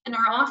and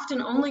are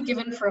often only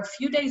given for a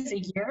few days a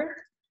year.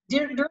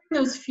 During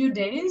those few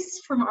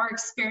days, from our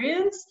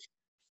experience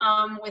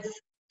with,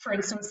 for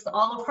instance, the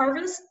olive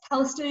harvest,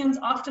 Palestinians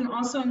often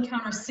also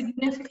encounter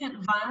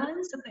significant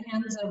violence at the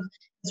hands of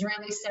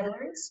Israeli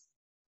settlers.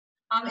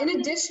 In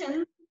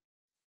addition,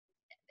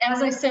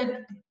 as I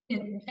said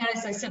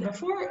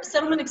before,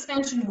 settlement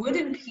expansion would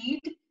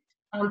impede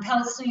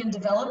Palestinian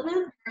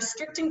development,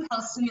 restricting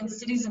Palestinian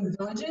cities and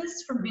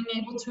villages from being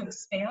able to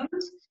expand,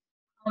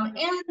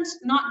 and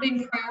not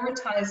being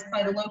prioritized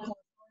by the local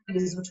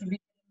authorities, which would be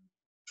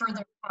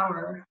further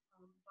power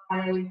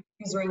by the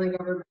Israeli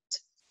government.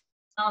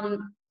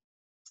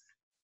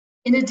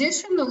 In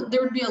addition,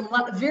 there would be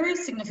a very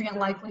significant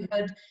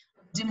likelihood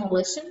of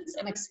demolitions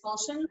and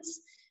expulsions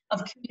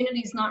of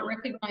communities not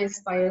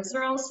recognized by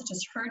Israel, such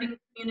as herding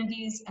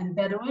communities and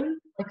Bedouin,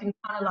 like in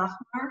Khan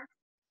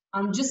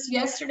al-Ahmar. Just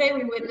yesterday,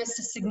 we witnessed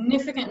a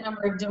significant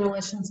number of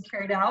demolitions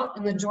carried out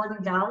in the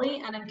Jordan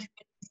Valley and in communities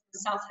in the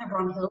South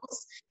Hebron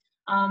Hills.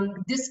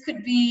 This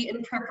could be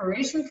in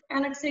preparation for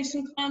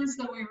annexation plans,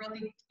 though we really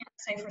can't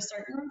say for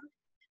certain.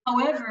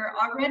 However,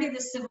 already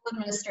the civil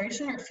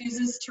administration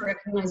refuses to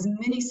recognize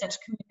many such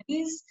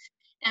communities,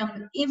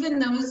 and even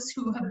those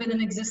who have been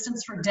in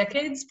existence for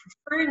decades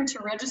preferring to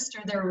register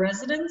their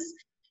residents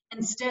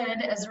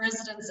instead as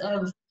residents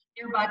of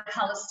nearby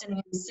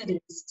Palestinian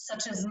cities,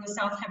 such as in the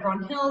South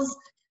Hebron Hills.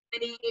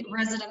 Many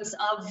residents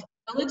of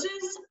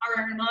villages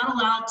are not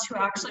allowed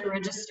to actually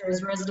register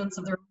as residents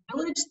of their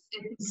village.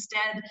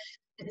 Instead,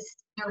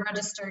 they're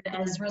registered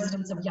as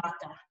residents of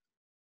Yatta,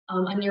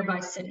 a nearby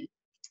city.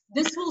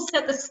 This will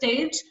set the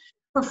stage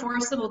for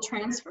forcible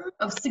transfer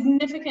of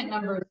significant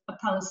numbers of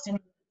Palestinians.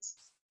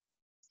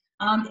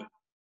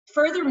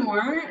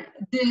 Furthermore,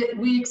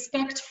 we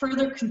expect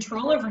further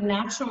control over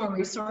natural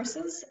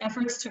resources,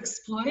 efforts to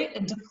exploit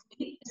and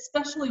deplete,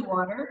 especially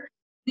water,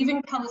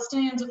 leaving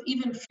Palestinians with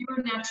even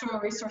fewer natural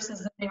resources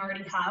than they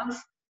already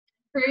have,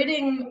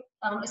 creating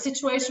a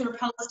situation where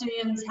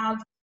Palestinians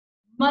have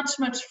much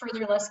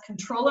further less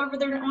control over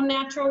their own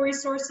natural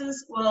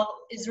resources, while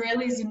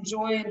Israelis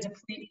enjoy and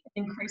deplete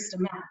an increased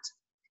amount.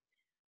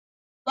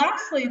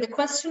 Lastly, the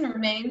question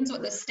remains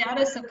what the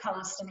status of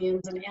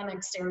Palestinians in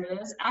annexed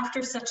areas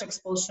after such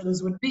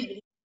expulsions would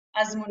be,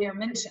 as Munir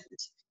mentioned.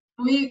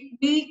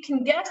 We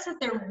can guess that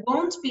there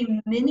won't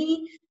be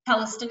many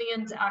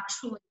Palestinians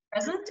actually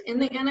present in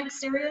the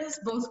annexed areas,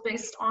 both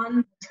based on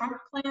the Trump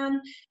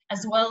plan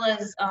as well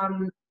as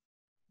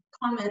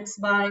comments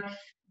by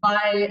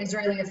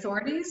Israeli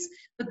authorities.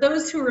 But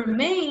those who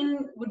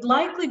remain would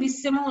likely be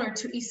similar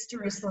to East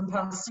Jerusalem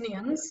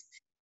Palestinians,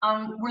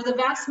 where the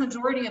vast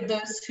majority of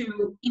those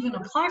who even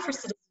apply for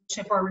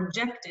citizenship are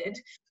rejected,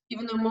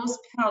 even though most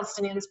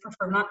Palestinians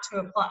prefer not to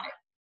apply.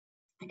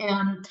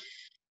 And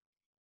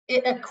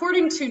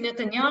according to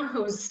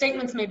Netanyahu's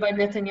statements made by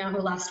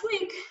Netanyahu last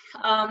week,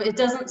 it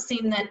doesn't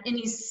seem that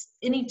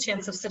any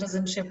chance of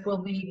citizenship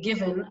will be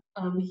given.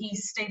 He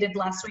stated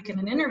last week in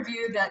an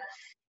interview that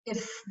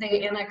if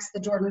they annex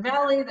the Jordan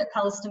Valley, that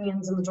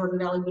Palestinians in the Jordan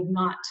Valley would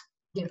not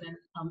be given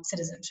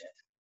citizenship.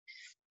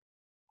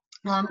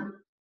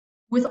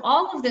 With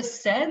all of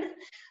this said,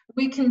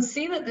 we can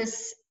see that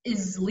this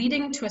is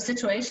leading to a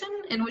situation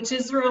in which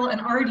Israel,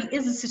 and already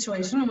is a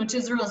situation in which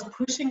Israel is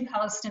pushing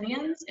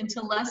Palestinians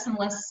into less and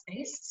less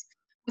space,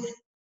 with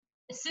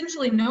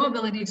essentially no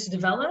ability to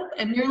develop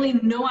and nearly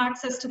no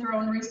access to their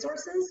own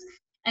resources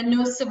and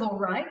no civil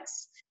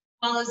rights,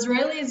 while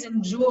Israelis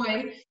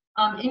enjoy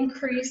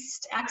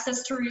increased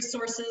access to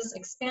resources,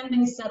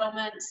 expanding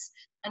settlements,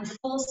 and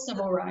full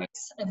civil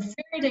rights. A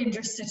very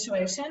dangerous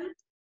situation,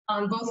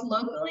 both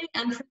locally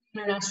and for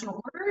the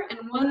international order,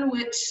 and one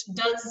which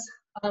does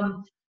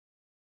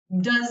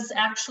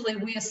actually,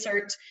 we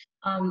assert,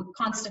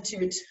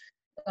 constitute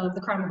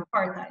the crime of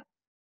apartheid.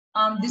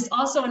 This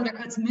also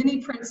undercuts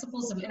many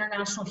principles of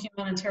international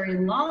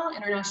humanitarian law,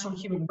 international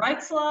human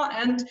rights law,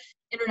 and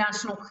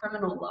international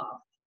criminal law.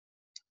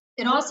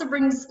 It also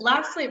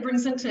lastly, it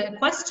brings into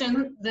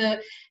question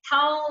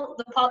how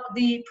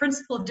the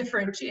principle of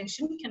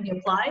differentiation can be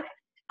applied.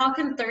 How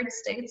can third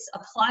states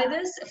apply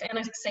this if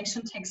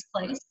annexation takes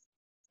place?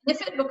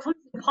 If it becomes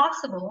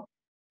impossible,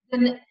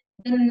 then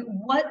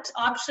what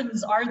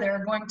options are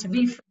there going to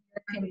be for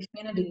European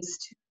communities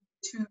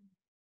to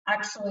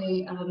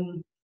actually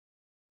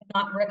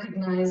not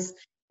recognize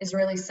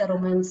Israeli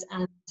settlements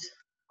and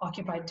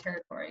occupied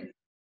territory?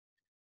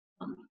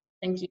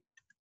 Thank you.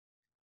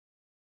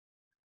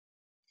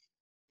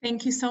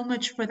 Thank you so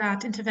much for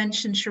that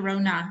intervention,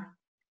 Sharona.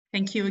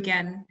 Thank you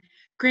again.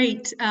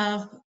 Great.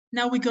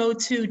 Now we go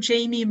to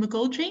Jamie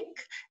McGoldrick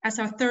as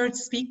our third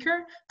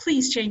speaker.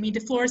 Please, Jamie, the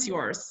floor is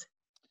yours.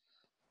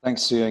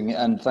 Thanks, Suing,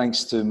 and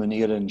thanks to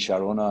Munir and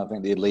Sharona. I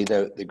think they laid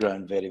out the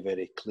ground very,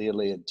 very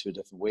clearly in two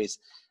different ways.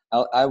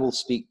 I will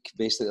speak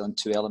basically on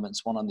two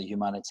elements, one on the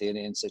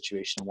humanitarian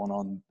situation, one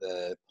on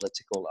the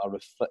political.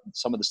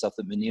 Some of the stuff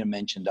that Munir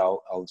mentioned,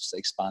 I'll just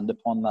expand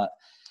upon that.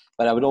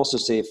 But I would also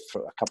say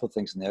for a couple of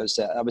things on the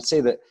outset, I would say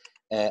that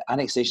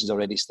annexation's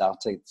already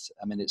started.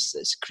 I mean,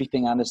 it's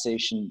creeping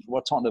annexation.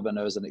 What we're talking about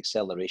now is an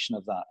acceleration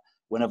of that,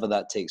 whenever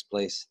that takes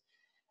place.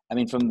 I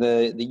mean, from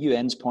the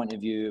UN's point of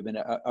view, I mean,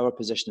 our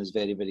position is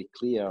very, very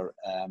clear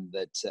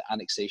that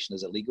annexation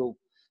is illegal.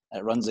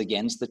 It runs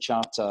against the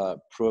Charter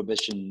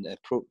prohibiting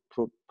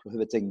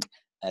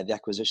the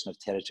acquisition of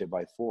territory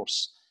by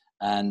force.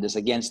 And it's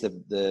against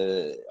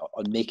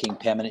on making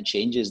permanent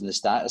changes in the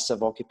status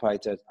of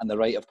occupied and the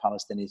right of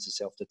Palestinians to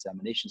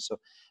self-determination. So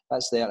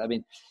that's there. I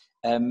mean,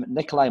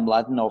 Nikolai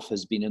Mladenov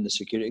has been in the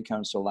Security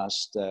Council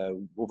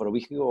over a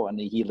week ago, and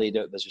he laid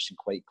out the position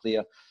quite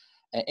clear.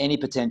 Any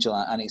potential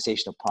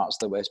annexation of parts of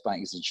the West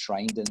Bank is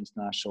enshrined in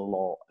international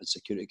law and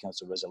Security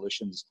Council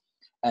resolutions.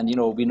 And, you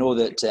know, we know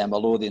that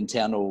although the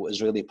internal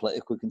Israeli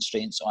political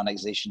constraints on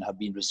annexation have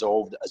been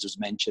resolved, as was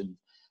mentioned,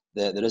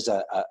 there is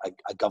a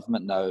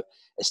government now.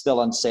 It's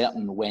still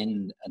uncertain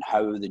when and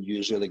how the new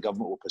Israeli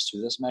government will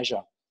pursue this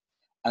measure.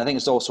 And I think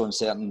it's also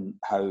uncertain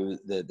how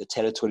the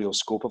territorial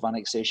scope of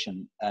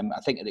annexation, I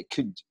think that it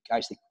could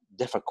actually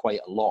differ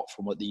quite a lot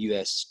from what the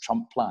US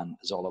Trump plan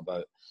is all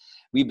about.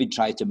 We've been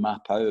trying to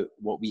map out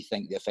what we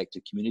think the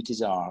affected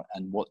communities are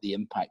and what the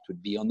impact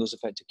would be on those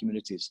affected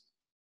communities.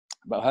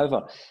 But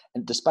however,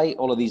 and despite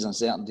all of these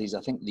uncertainties, I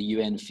think the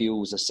UN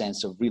feels a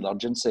sense of real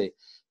urgency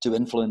to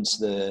influence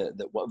the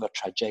whatever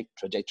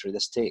trajectory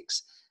this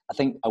takes. I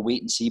think a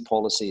wait-and-see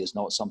policy is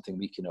not something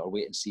we can, or a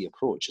wait-and-see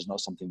approach is not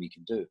something we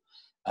can do.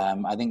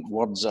 I think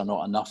words are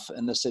not enough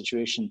in this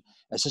situation.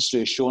 As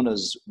history has shown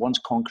us, once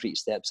concrete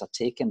steps are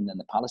taken in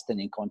the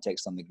Palestinian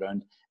context on the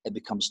ground, it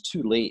becomes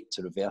too late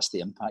to reverse the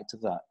impact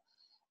of that.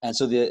 And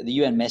so the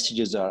UN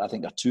messages are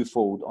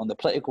twofold. On the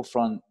political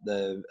front,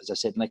 as I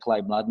said,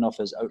 Nikolai Mladenov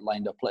has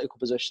outlined a political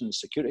position in the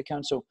Security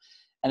Council.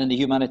 And in the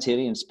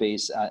humanitarian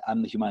space,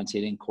 I'm the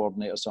humanitarian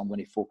coordinator, so I'm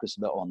going to focus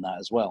a bit on that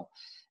as well.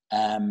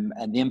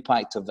 And the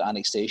impact of the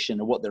annexation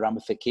and what the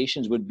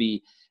ramifications would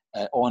be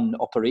on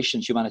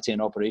operations,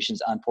 humanitarian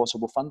operations, and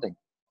possible funding.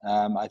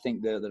 I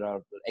think there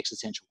are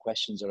existential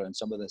questions around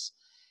some of this.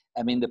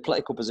 I mean, the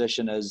political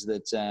position is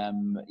that,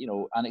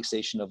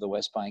 annexation of the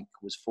West Bank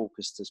was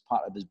focused as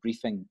part of his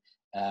briefing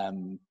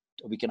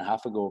a week and a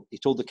half ago. He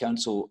told the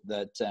council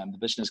that the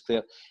vision is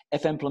clear.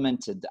 If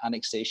implemented, the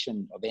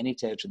annexation of any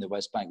territory in the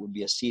West Bank would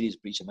be a serious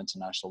breach of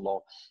international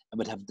law and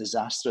would have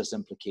disastrous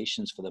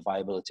implications for the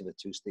viability of a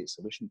two-state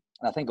solution.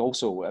 And I think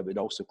also it would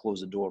also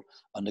close the door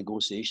on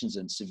negotiations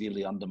and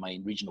severely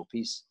undermine regional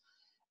peace.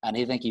 And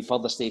I think he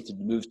further stated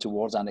the move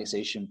towards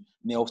annexation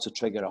may also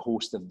trigger a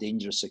host of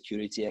dangerous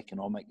security,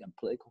 economic and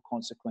political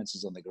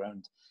consequences on the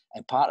ground.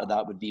 And part of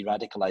that would be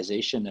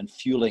radicalization and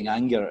fueling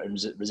anger and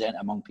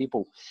resentment among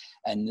people.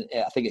 And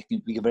I think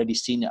we've already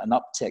seen an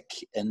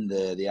uptick in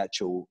the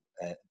actual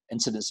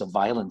incidents of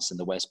violence in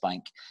the West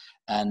Bank.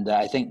 And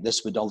I think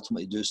this would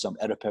ultimately do some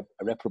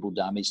irreparable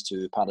damage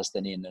to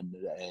Palestinian and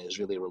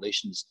Israeli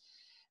relations.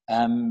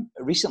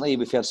 Recently,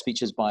 we've heard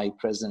speeches by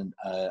President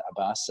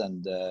Abbas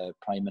and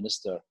Prime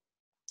Minister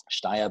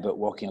Steyer about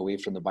walking away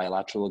from the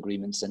bilateral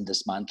agreements and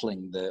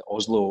dismantling the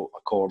Oslo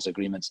Accords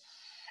agreements.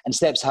 And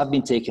steps have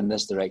been taken in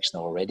this direction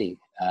already.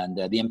 And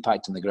the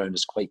impact on the ground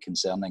is quite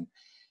concerning.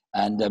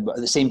 And but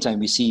at the same time,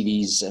 we see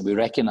these and we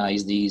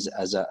recognize these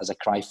as a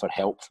cry for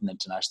help from the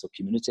international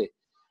community.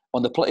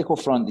 On the political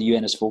front, the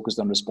UN is focused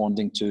on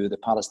responding to the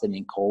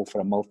Palestinian call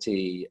for a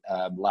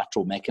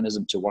multilateral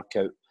mechanism to work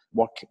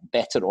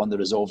better on the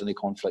resolving the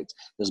conflict.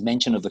 There's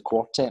mention of the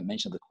Quartet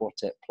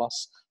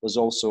Plus. There's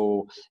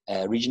also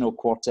a regional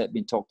quartet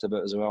being talked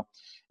about as well.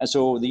 And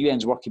so the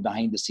UN's working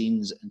behind the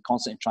scenes and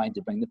constantly trying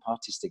to bring the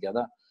parties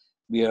together.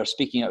 We are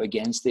speaking out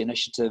against the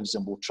initiatives,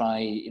 and we'll try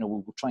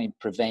and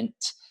prevent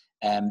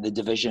the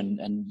division,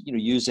 and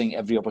using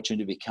every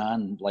opportunity we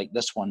can, like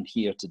this one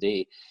here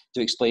today,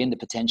 to explain the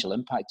potential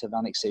impact of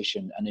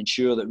annexation and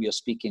ensure that we are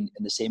speaking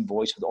in the same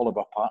voice with all of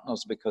our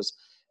partners, because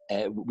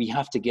we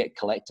have to get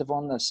collective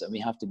on this, and we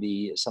have to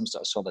be some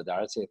sort of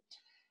solidarity.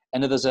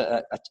 And if there's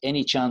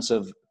any chance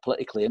of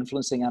politically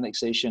influencing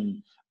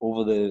annexation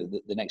over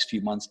the next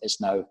few months,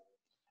 it's now.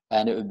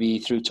 And it would be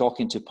through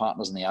talking to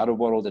partners in the Arab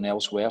world and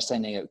elsewhere,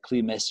 sending out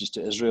clear message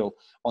to Israel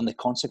on the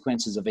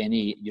consequences of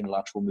any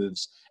unilateral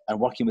moves, and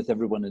working with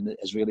everyone in the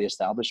Israeli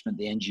establishment,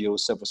 the NGOs,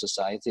 civil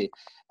society,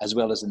 as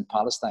well as in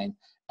Palestine,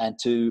 and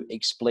to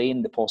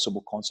explain the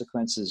possible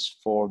consequences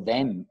for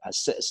them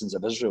as citizens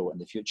of Israel in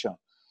the future.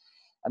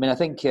 I mean, I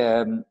think,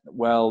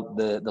 while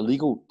the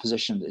legal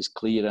position is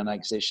clear in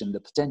annexation,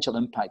 the potential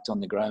impact on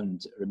the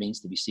ground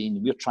remains to be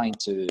seen. We're trying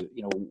to,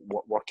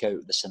 work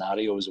out the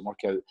scenarios and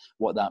work out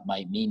what that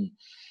might mean.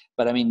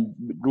 But I mean,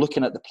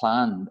 looking at the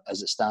plan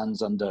as it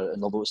stands under,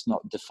 and although it's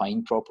not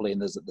defined properly, and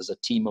there's a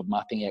team of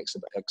mapping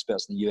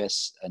experts in the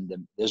US and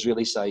the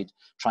Israeli side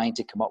trying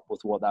to come up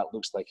with what that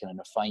looks like in a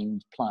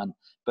refined plan.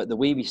 But the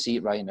way we see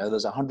it right now,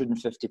 there's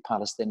 150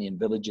 Palestinian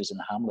villages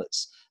and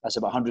hamlets. That's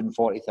about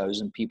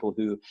 140,000 people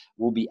who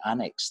will be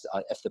annexed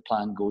if the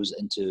plan goes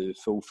into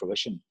full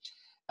fruition.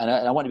 And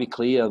I want to be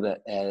clear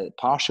that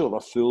partial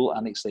or full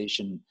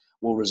annexation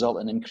will result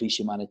in increased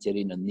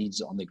humanitarian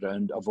needs on the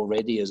ground. I've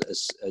already, as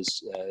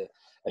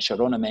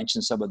Sharona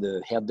mentioned, some of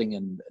the herding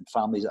and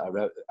families that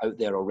are out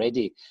there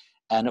already.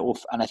 And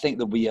I think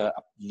there'll be a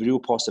real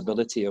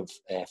possibility of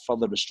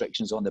further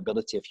restrictions on the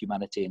ability of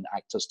humanitarian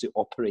actors to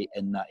operate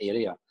in that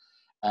area.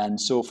 And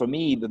so for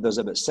me, there's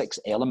about 6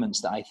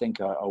 elements that I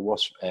think are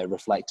worth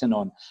reflecting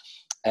on.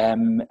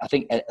 I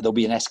think there'll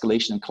be an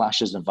escalation in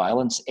clashes and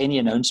violence. Any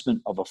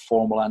announcement of a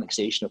formal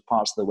annexation of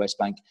parts of the West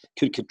Bank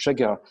could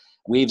trigger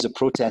waves of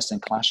protests and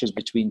clashes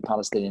between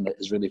Palestinian and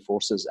Israeli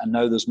forces. And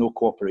now there's no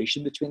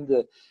cooperation between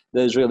the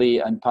Israeli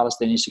and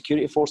Palestinian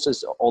security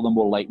forces, all the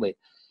more likely.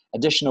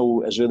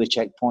 Additional Israeli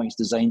checkpoints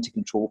designed to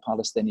control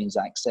Palestinians'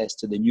 access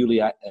to the newly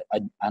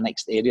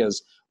annexed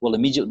areas will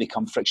immediately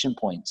become friction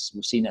points.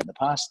 We've seen it in the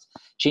past.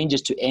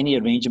 Changes to any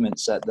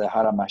arrangements at the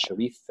Haram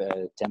al-Sharif,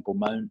 Temple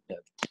Mount,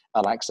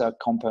 Al-Aqsa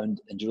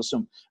compound in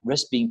Jerusalem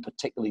risk being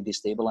particularly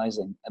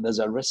destabilizing. And there's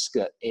a risk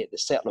that the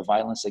settler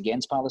violence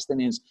against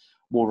Palestinians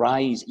will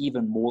rise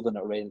even more than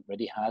it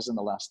already has in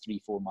the last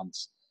 3-4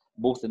 months,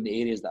 both in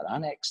the areas that are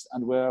annexed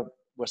and where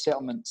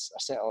settlements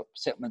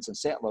and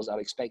settlers are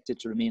expected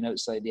to remain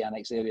outside the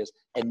annexed areas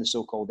in the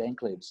so-called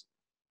enclaves.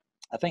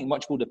 I think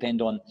much will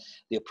depend on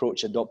the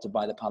approach adopted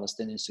by the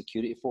Palestinian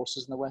security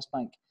forces in the West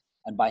Bank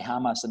and by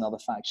Hamas and other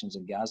factions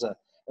in Gaza.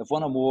 If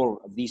one or more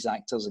of these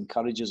actors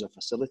encourages or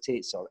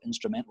facilitates or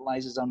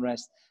instrumentalizes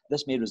unrest,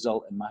 this may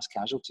result in mass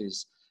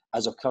casualties,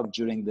 as occurred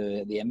during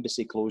the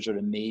embassy closure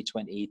in May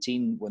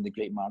 2018 when the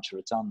Great March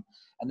returned.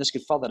 And this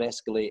could further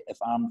escalate if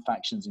armed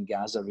factions in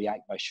Gaza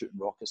react by shooting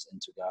rockets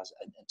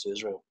into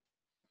Israel.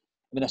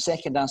 I mean, a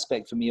second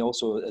aspect for me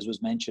also, as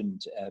was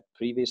mentioned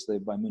previously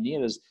by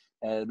Munir, is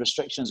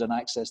restrictions on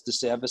access to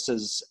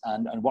services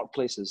and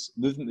workplaces.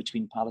 Movement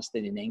between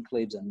Palestinian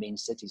enclaves and main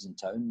cities and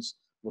towns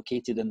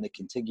located in the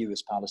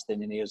contiguous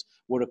Palestinian areas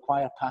will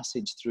require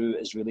passage through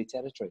Israeli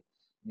territory.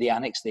 The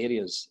annexed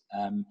areas.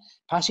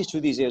 Passage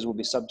through these areas will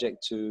be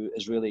subject to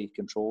Israeli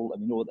control,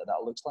 and we know what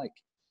that looks like,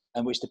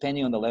 and which,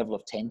 depending on the level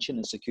of tension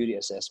and security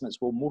assessments,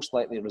 will most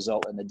likely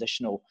result in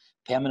additional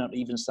permanent,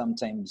 even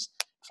sometimes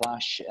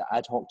flash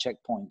ad hoc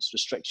checkpoints,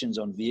 restrictions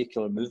on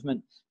vehicular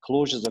movement,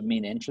 closures of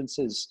main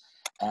entrances,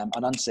 and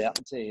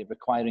uncertainty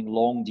requiring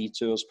long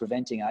detours,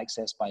 preventing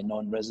access by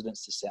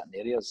non-residents to certain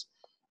areas.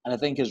 And I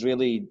think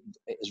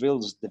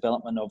Israel's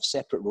development of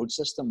separate road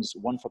systems,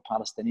 one for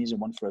Palestinians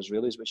and one for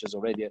Israelis, which is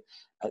already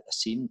a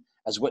scene,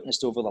 as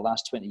witnessed over the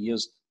last 20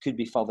 years, could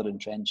be further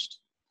entrenched.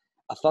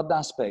 A third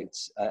aspect,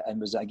 and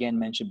was again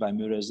mentioned by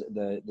Mura, is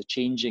the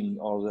changing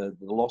or the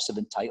loss of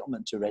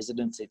entitlement to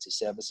residency, to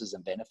services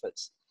and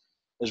benefits.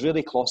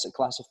 Israeli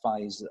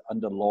classifies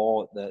under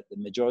law the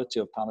majority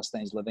of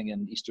Palestinians living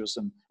in East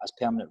Jerusalem as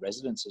permanent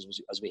residents,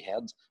 as we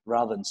heard,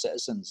 rather than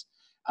citizens.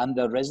 And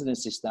their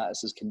residency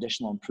status is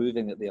conditional on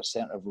proving that their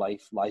centre of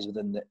life lies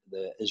within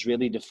the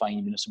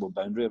Israeli-defined municipal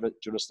boundary of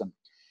Jerusalem.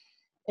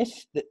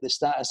 If the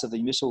status of the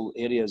municipal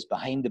areas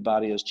behind the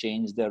barriers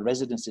change, their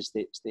residency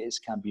status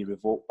can be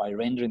revoked by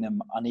rendering them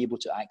unable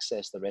to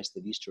access the rest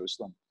of East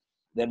Jerusalem.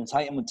 Their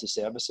entitlement to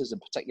services, in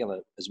particular,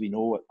 as we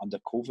know, under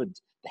COVID,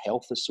 the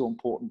health is so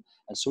important,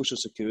 and social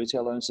security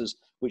allowances,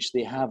 which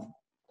they have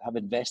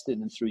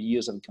invested in through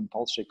years of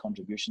compulsory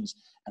contributions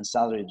and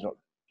salary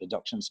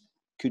reductions,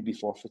 could be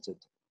forfeited.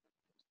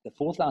 The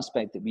fourth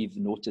aspect that we've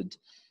noted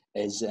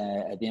is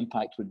the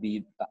impact would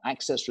be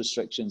access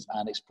restrictions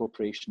and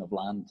expropriation of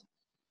land.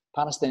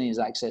 Palestinians'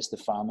 access to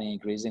farming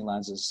and grazing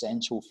lands is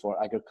essential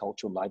for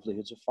agricultural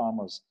livelihoods of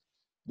farmers.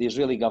 The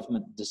Israeli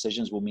government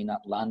decisions will mean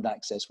that land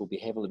access will be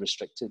heavily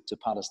restricted to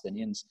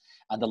Palestinians,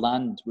 and the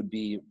land would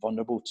be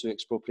vulnerable to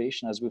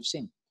expropriation, as we've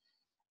seen.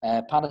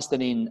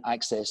 Palestinian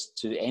access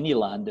to any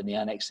land in the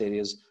annexed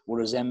areas will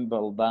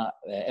resemble that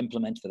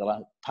implemented for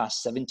the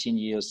past 17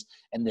 years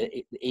in the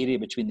area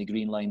between the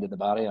Green Line and the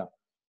barrier.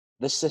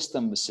 This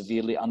system will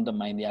severely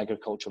undermine the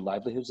agricultural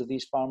livelihoods of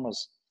these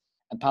farmers.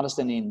 And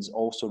Palestinians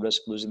also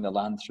risk losing their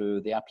land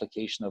through the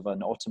application of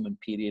an Ottoman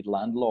period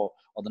land law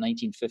or the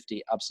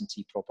 1950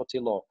 absentee property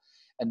law.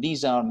 And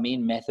these are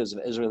main methods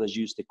that Israel has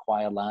used to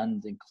acquire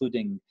land,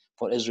 including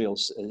for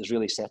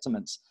Israeli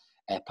settlements.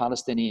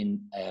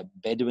 Palestinian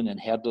Bedouin and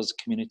herders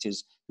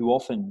communities who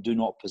often do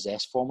not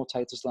possess formal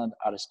titles to land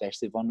are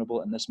especially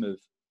vulnerable in this move.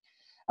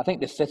 I think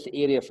the fifth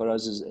area for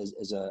us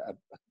is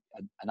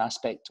an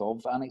aspect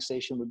of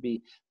annexation would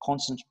be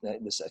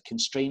the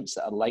constraints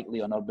that are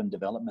likely on urban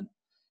development.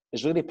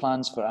 Israeli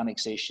plans for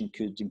annexation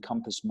could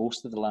encompass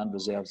most of the land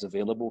reserves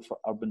available for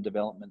urban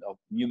development of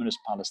numerous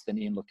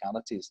Palestinian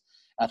localities.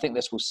 And I think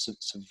this will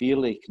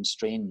severely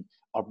constrain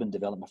urban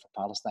development for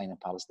Palestine and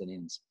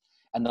Palestinians.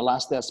 And the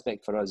last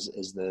aspect for us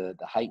is the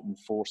heightened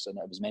force, and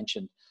it was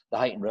mentioned, the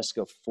heightened risk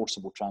of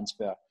forcible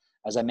transfer.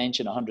 As I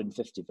mentioned,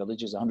 150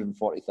 villages,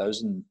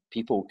 140,000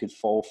 people could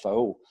fall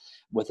foul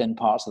within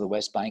parts of the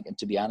West Bank and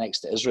to be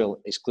annexed to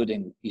Israel,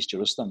 excluding East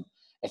Jerusalem.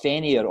 If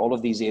any or all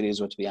of these areas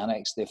were to be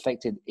annexed, the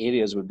affected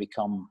areas would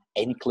become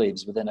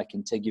enclaves within a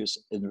contiguous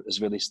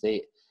Israeli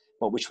state,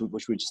 but which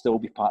would still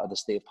be part of the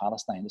state of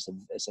Palestine.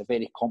 It's a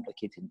very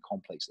complicated and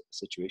complex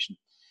situation.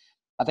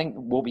 I think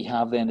what we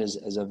have then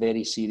is a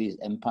very serious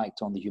impact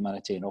on the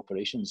humanitarian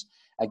operations.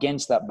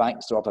 Against that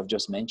backdrop I've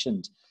just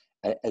mentioned,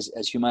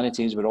 as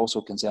humanitarians, we're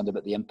also concerned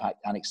about the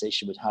impact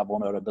annexation would have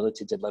on our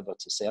ability to deliver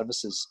to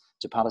services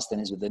to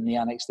Palestinians within the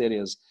annexed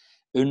areas.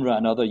 UNRWA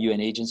and other UN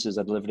agencies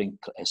are delivering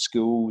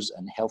schools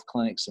and health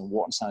clinics and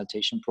water and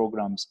sanitation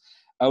programs.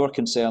 Our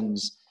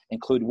concerns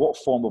include what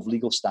form of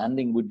legal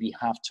standing would we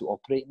have to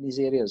operate in these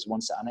areas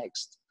once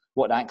annexed?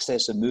 What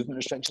access and movement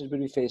restrictions would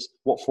we face?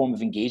 What form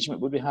of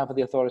engagement would we have with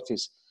the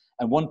authorities?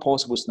 And one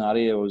possible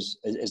scenario is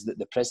that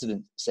the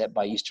precedent set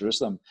by East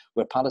Jerusalem,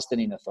 where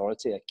Palestinian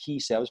Authority, a key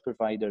service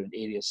provider in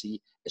Area C,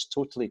 is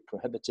totally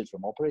prohibited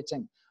from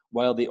operating,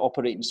 while the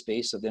operating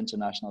space of the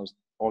international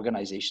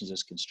organisations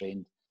is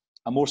constrained.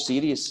 A more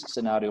serious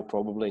scenario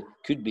probably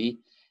could be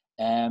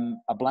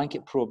a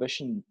blanket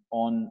prohibition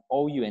on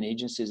all UN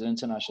agencies and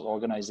international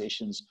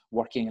organisations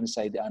working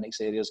inside the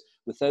annexed areas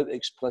without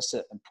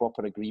explicit and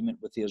proper agreement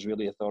with the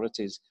Israeli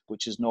authorities,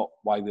 which is not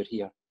why we're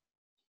here.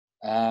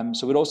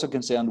 So we're also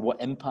concerned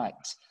what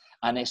impact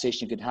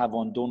annexation could have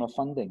on donor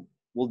funding.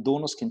 Will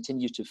donors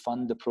continue to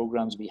fund the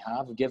programs we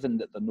have, given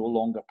that they're no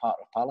longer part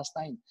of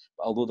Palestine,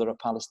 but although there are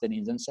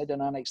Palestinians inside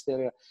an annexed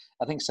area?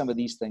 I think some of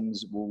these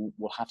things will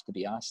have to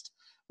be asked.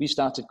 We've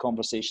started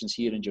conversations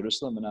here in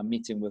Jerusalem, and I'm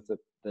meeting with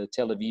the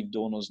Tel Aviv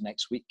donors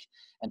next week,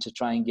 and to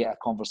try and get a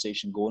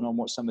conversation going on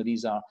what some of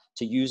these are,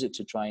 to use it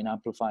to try and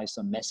amplify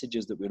some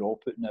messages that we're all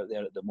putting out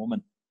there at the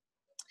moment.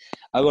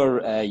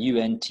 Our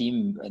UN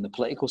team on the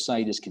political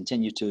side has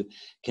continued to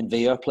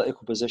convey our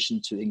political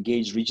position, to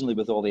engage regionally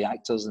with all the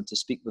actors and to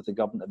speak with the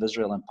government of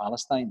Israel and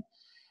Palestine.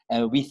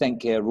 We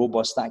think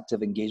robust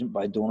active engagement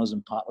by donors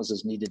and partners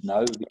is needed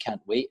now. We can't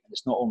wait.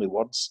 It's not only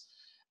words.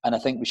 And I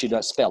think we should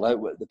spell out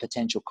what the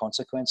potential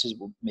consequences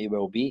may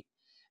well be.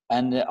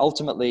 And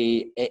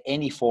ultimately,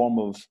 any form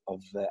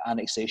of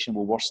annexation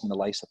will worsen the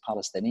lives of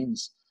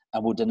Palestinians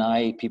and will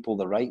deny people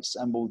their rights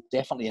and will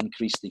definitely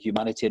increase the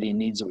humanitarian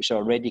needs, which are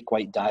already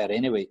quite dire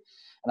anyway.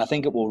 And I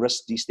think it will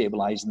risk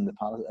destabilising the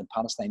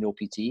Palestine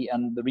OPT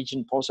and the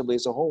region possibly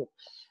as a whole.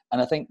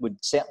 And I think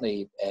would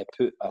certainly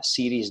put a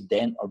serious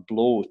dent or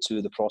blow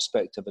to the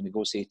prospect of a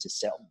negotiated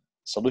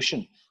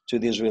solution to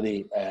the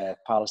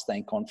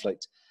Israeli-Palestine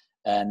conflict,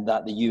 and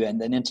that the UN,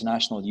 the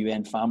international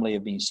UN family,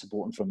 have been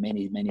supporting for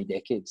many, many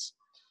decades.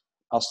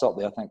 I'll stop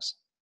there, thanks.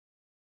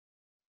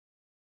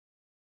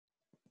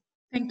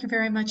 Thank you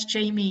very much,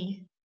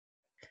 Jamie.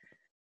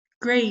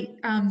 Great.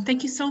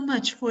 Thank you so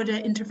much for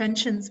the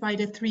interventions by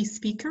the three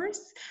speakers.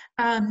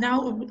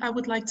 Now I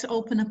would like to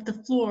open up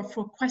the floor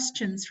for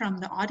questions from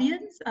the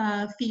audience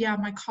via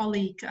my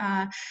colleague,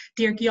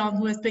 Dirk Jan,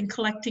 who has been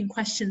collecting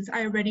questions.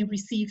 I already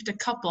received a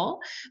couple,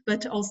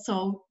 but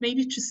also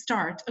maybe to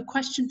start, a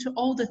question to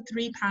all the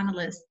three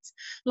panelists.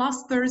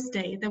 Last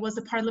Thursday, there was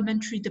a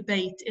parliamentary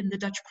debate in the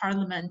Dutch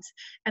parliament,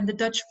 and the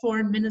Dutch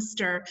foreign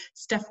minister,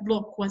 Stef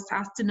Blok, was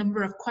asked a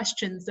number of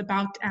questions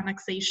about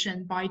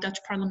annexation by Dutch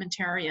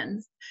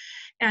parliamentarians.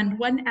 And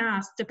when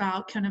asked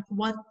about kind of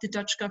what the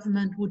Dutch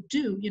government would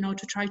do,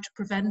 to try to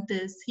prevent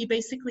this, he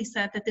basically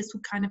said that this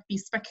would kind of be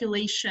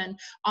speculation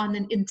on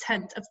an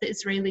intent of the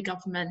Israeli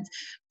government,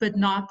 but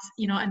not,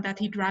 and that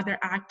he'd rather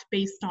act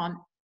based on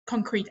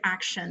concrete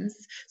actions.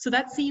 So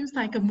that seems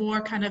like a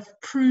more kind of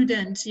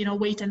prudent,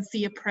 wait and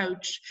see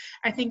approach.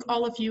 I think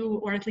all of you,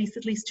 or at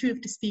least two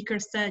of the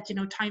speakers said,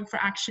 time for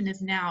action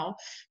is now.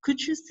 Could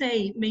you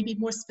say maybe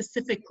more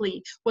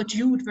specifically what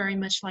you would very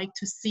much like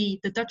to see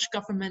the Dutch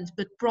government,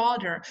 but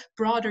broader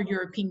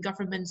European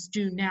governments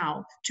do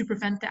now to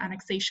prevent the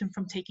annexation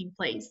from taking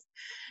place?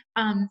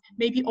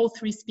 Maybe all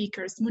three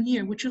speakers.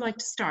 Munir, would you like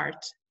to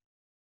start?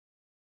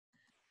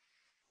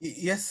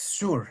 Yes,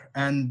 sure.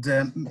 And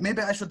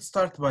maybe I should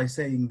start by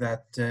saying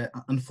that,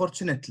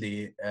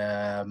 unfortunately,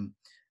 the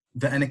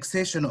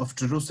annexation of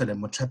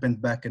Jerusalem, which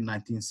happened back in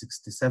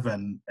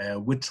 1967,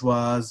 which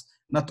was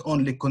not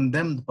only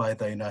condemned by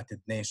the United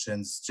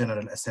Nations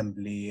General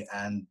Assembly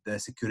and the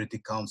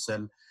Security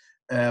Council,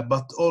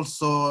 but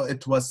also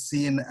it was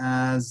seen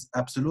as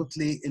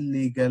absolutely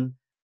illegal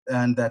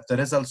that the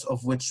results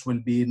of which will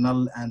be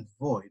null and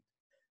void,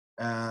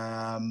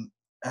 has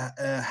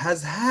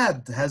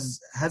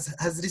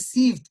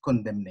received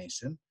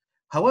condemnation.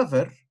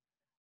 However,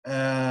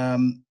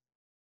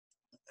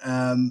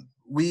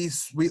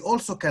 we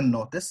also can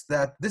notice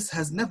that this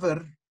has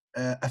never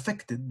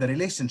affected the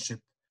relationship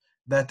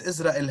that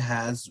Israel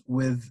has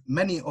with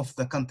many of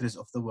the countries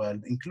of the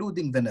world,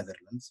 including the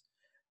Netherlands,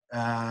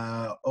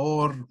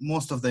 or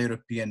most of the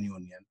European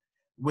Union,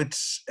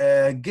 which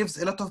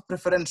gives a lot of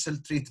preferential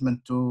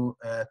treatment to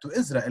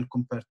Israel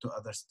compared to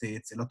other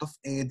states, a lot of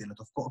aid, a lot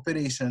of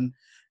cooperation.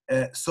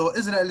 So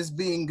Israel is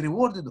being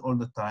rewarded all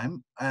the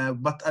time,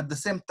 but at the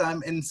same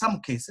time, in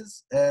some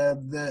cases,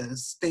 the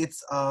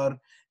states are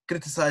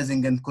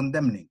criticizing and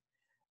condemning.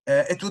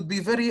 It would be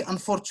very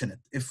unfortunate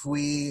if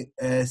we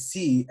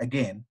see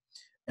again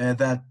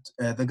that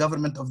the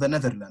government of the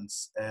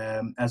Netherlands,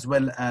 as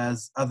well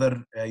as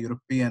other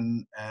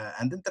European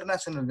and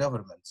international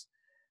governments,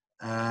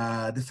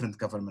 different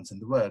governments in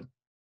the world,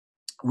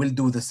 will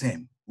do the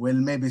same. Will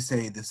maybe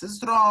say this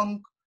is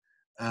wrong,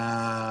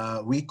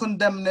 we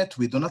condemn it,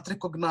 we do not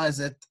recognize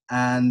it,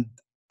 and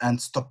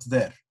stop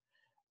there.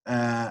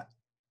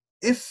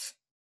 If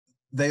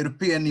the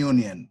European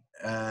Union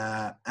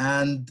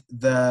and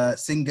the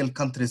single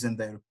countries in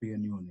the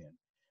European Union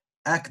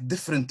acted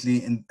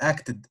differently in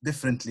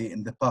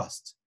the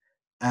past,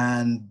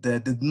 and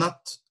did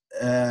not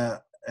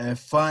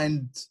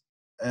find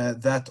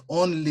that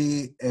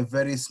only a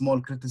very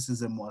small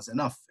criticism was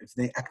enough, if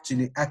they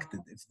actually acted,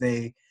 if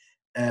they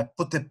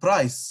put a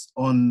price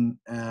on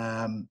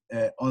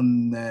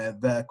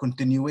the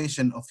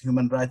continuation of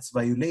human rights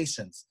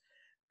violations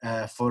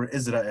for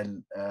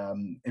Israel,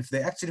 if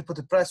they actually put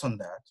a price on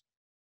that,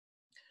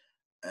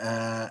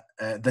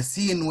 the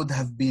scene would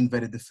have been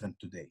very different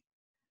today.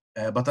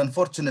 But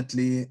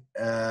unfortunately,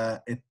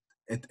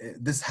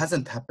 this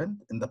hasn't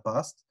happened in the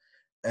past.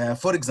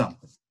 For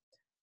example,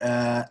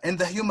 in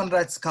the Human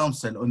Rights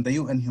Council, on the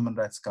UN Human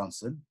Rights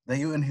Council, the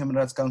UN Human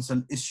Rights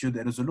Council issued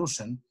a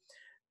resolution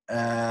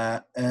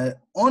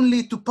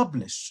only to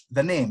publish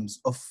the names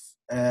of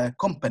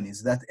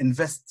companies that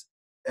invest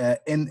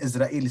in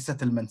Israeli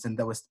settlements in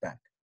the West Bank.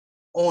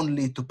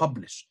 Only to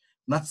publish,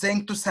 not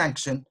saying to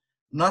sanction,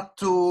 not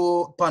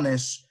to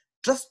punish,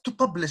 just to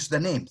publish the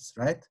names,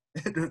 right?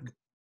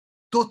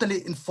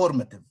 Totally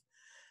informative.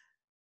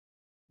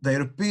 The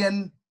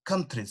European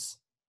countries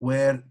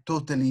were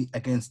totally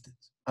against it.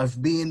 I've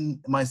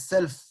been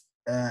myself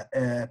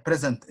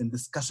present in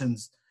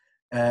discussions,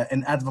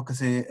 in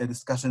advocacy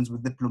discussions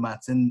with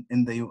diplomats in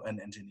the UN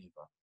in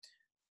Geneva.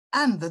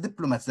 And the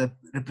diplomats, the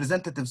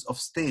representatives of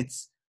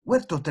states,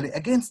 were totally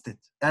against it.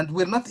 And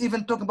we're not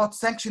even talking about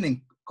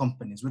sanctioning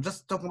companies. We're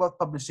just talking about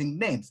publishing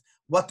names.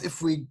 What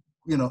if we,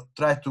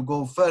 try to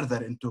go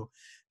further into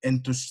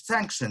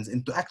sanctions,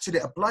 into actually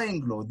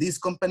applying law? These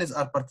companies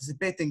are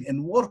participating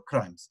in war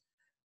crimes.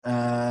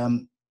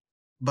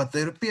 But the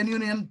European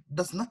Union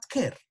does not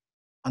care,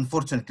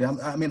 unfortunately.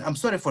 I'm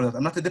sorry for that.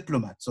 I'm not a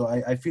diplomat, so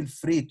I feel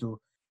free to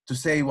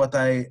say what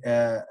I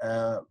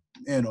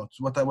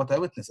what I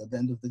witness. At the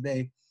end of the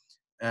day,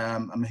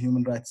 I'm a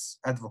human rights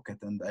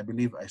advocate, and I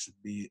believe I should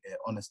be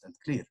honest and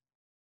clear.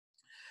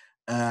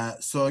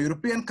 So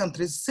European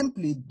countries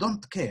simply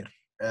don't care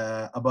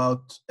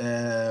about,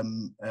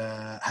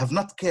 have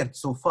not cared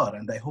so far,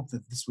 and I hope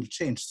that this will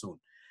change soon,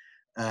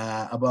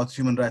 about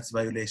human rights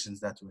violations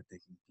that were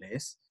taking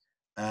place.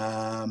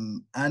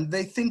 And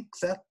they think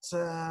that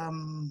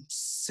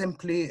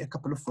simply a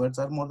couple of words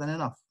are more than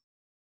enough,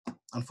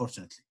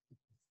 unfortunately.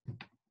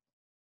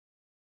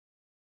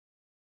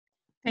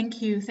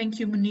 Thank you,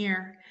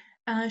 Munir.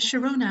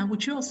 Sharona,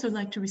 would you also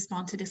like to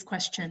respond to this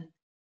question?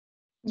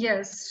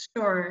 Yes,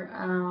 sure.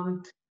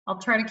 I'll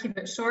try to keep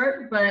it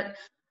short, but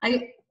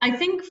I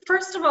think,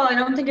 first of all, I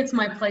don't think it's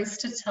my place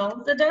to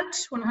tell the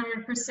Dutch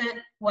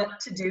 100% what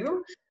to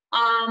do.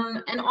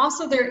 And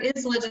also there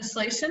is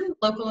legislation,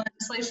 local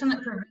legislation,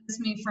 that prevents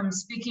me from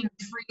speaking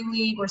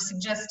freely or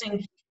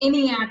suggesting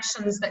any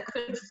actions that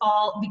could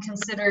be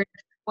considered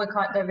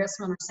boycott,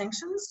 divestment, or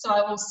sanctions. So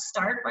I will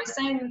start by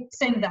saying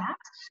that,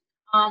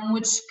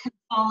 which can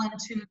fall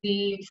into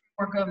the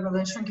framework of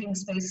the shrinking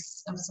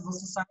space of civil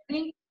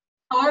society.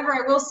 However,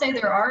 I will say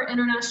there are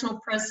international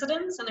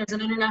precedents, and there's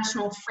an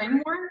international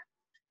framework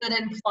that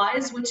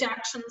implies which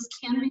actions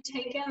can be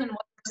taken and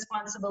what the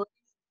responsibilities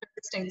of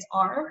the states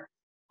are.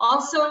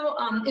 Also,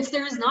 if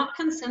there is not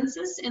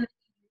consensus in the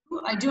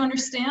EU, I do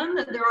understand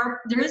that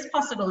there is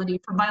possibility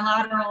for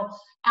bilateral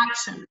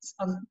actions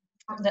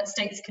that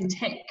states can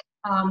take.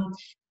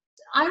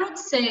 I would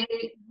say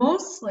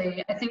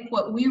mostly, I think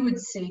what we would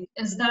see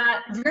is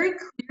that very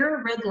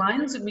clear red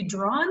lines would be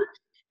drawn,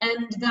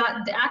 and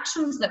that the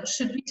actions that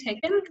should be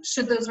taken,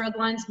 should those red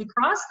lines be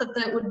crossed,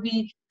 that would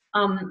be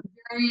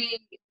very,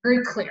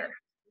 very clear,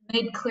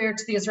 made clear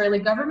to the Israeli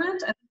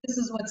government. I think this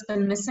is what's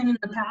been missing in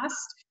the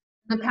past.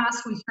 In the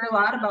past, we hear a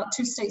lot about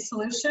two-state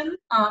solution,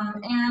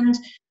 and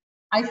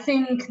I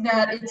think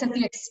that it's at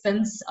the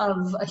expense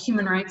of a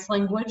human rights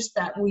language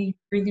that we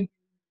really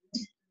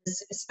need,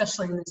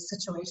 especially in this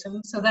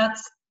situation. So that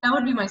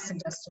would be my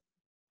suggestion.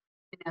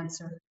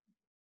 answer.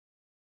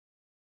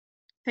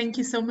 Thank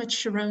you so much,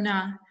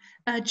 Sharona.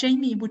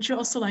 Jamie, would you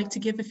also like to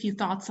give a few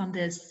thoughts on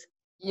this?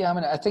 Yeah, I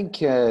mean, I think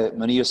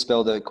Munir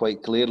spelled out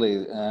quite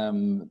clearly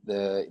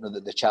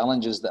the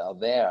challenges that are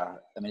there.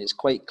 I mean, it's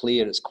quite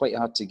clear. It's quite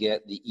hard to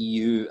get the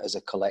EU as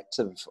a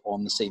collective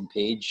on the same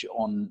page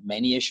on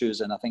many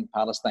issues, and I think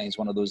Palestine is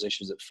one of those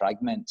issues that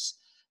fragments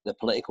the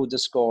political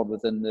discord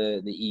within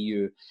the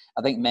EU.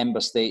 I think member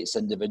states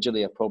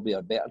individually are probably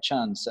a better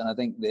chance, and I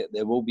think that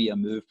there will be a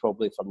move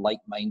probably for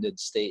like-minded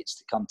states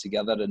to come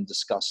together and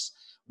discuss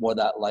what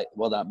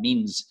that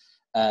means.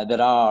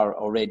 There are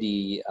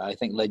already, I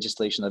think,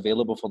 legislation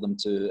available for them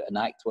to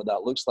enact what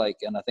that looks like,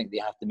 and I think they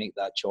have to make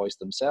that choice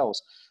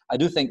themselves. I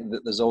do think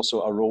that there's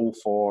also a role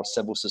for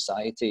civil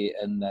society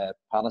in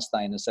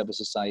Palestine and civil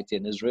society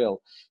in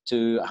Israel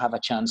to have a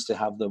chance to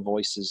have their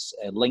voices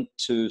linked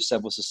to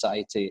civil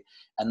society,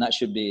 and that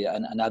should be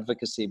an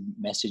advocacy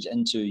message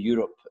into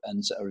Europe.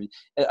 And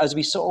as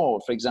we saw,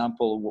 for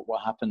example,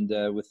 what happened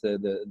with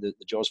the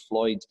George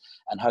Floyd,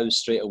 and how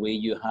straight away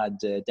you had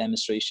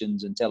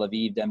demonstrations in Tel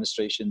Aviv,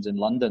 demonstrations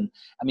in London.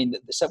 I mean,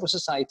 the civil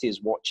society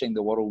is watching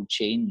the world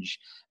change.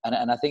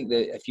 And I think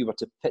that if you were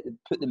to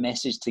put the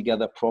message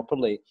together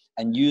properly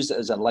and use it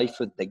as a life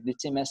with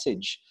dignity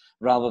message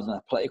rather than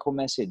a political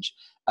message,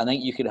 I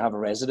think you could have a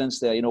residence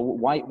there. You know,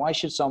 why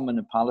should someone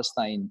in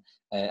Palestine,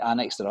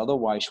 annexed or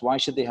otherwise, why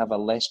should they have a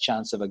less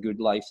chance of a good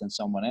life than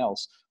someone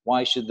else?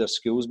 Why should their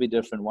schools be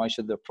different? Why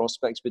should their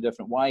prospects be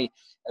different? Why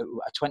a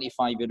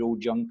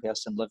 25-year-old young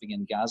person living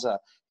in Gaza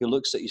who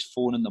looks at his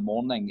phone in the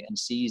morning and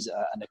sees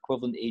an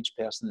equivalent age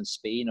person in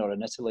Spain or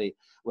in Italy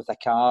with a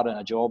car and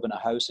a job and a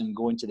house and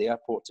going to the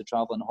airport to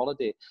travel on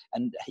holiday,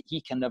 and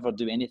he can never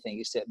do anything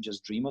except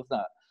just dream of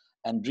that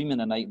and dream in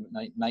a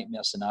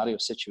nightmare scenario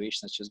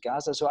situation such as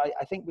Gaza. So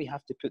I think we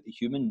have to put the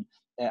human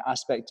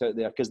aspect out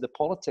there, because the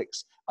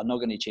politics are not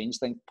going to change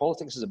things.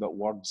 Politics is about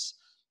words,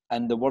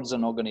 and the words are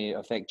not going to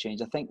affect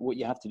change. I think what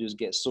you have to do is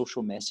get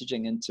social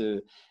messaging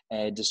into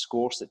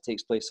discourse that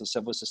takes place in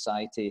civil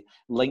society,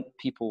 link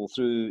people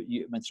through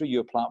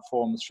your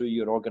platform, through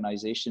your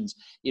organizations,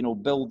 you know,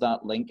 build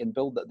that link and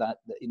build that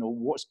you know,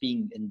 what's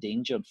being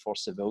endangered for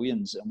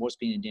civilians and what's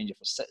being endangered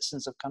for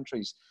citizens of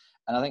countries.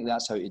 And I think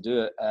that's how to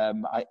do it.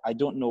 I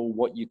don't know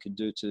what you could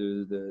do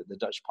to the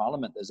Dutch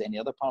Parliament as any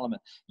other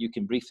parliament. You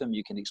can brief them,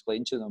 you can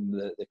explain to them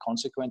the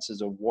consequences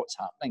of what's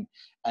happening,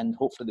 and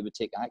hopefully they would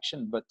take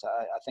action. But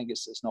I think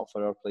it's not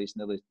for our place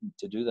nearly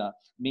to do that.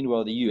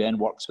 Meanwhile, the UN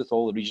works with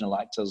all the regional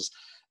actors,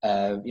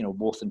 you know,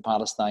 both in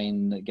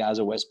Palestine,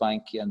 Gaza, West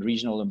Bank, and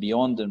regional and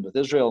beyond, and with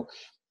Israel,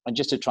 and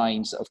just to try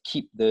and sort of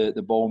keep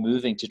the ball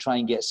moving, to try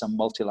and get some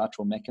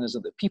multilateral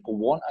mechanism that people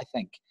want, I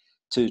think,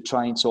 to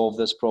try and solve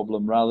this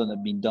problem, rather than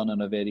it being done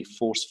in a very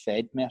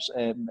force-fed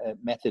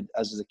method,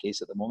 as is the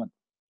case at the moment.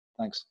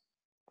 Thanks.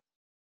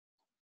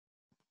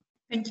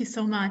 Thank you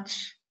so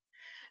much.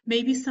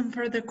 Maybe some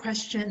further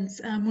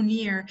questions.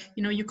 Munir,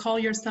 you know, you call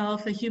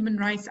yourself a human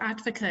rights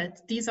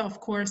advocate. These are, of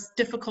course,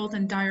 difficult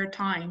and dire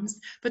times.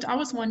 But I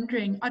was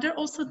wondering, are there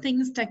also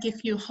things that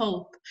give you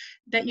hope,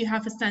 that you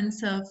have a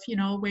sense of, you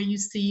know, where you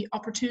see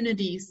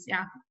opportunities?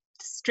 Yeah.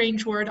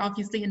 Strange word,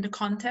 obviously, in the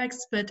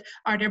context, but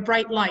are there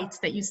bright lights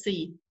that you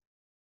see?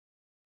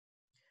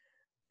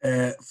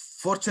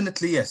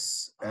 Fortunately,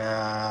 yes.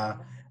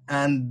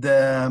 And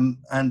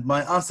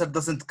my answer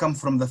doesn't come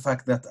from the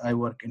fact that I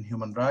work in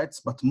human rights,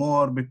 but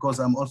more because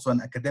I'm also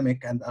an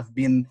academic, and I've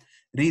been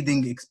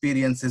reading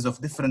experiences of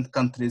different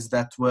countries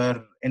that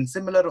were in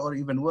similar or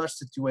even worse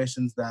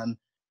situations than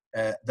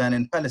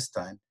in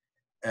Palestine,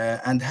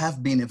 and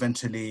have been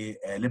eventually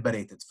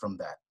liberated from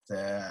that.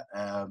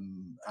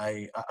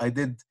 I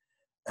did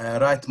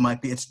write my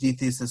PhD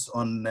thesis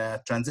on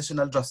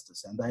transitional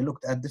justice, and I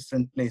looked at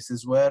different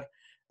places where,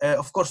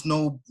 of course,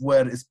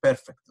 nowhere is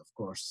perfect, of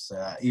course,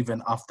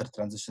 even after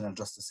transitional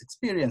justice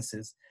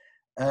experiences.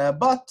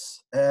 But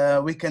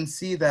we can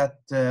see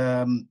that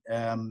the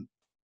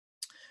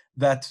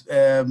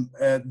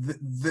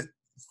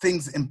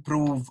things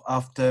improve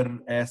after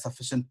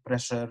sufficient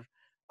pressure,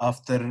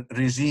 after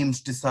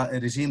regimes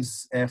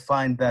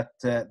find that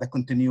the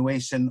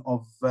continuation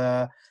of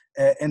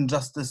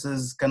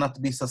injustices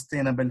cannot be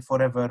sustainable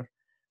forever,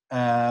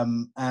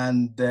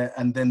 and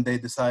then they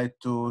decide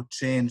to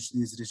change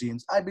these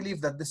regimes. I believe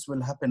that this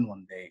will happen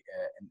one day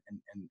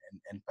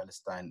in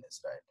Palestine,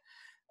 Israel.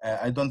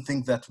 I don't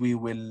think that we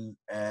will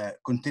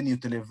continue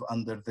to live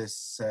under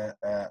this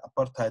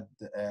apartheid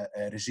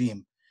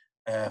regime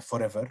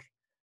forever.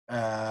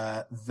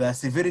 The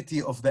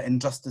severity of the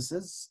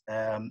injustices,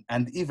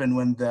 and even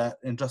when the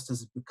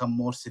injustices become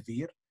more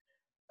severe,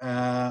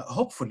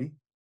 hopefully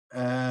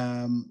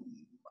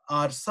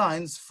are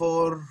signs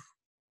for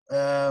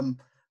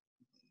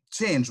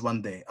change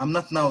one day. I'm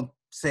not now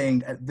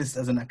saying this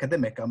as an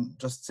academic, I'm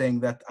just saying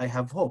that I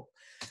have hope.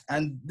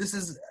 And this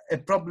is a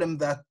problem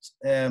that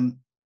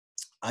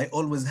I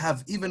always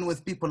have, even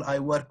with people I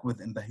work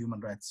with in the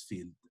human rights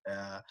field.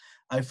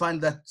 I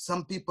find that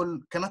some people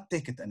cannot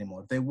take it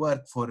anymore. They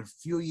work for a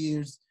few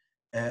years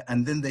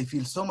and then they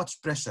feel so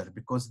much pressure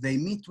because they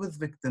meet with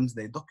victims,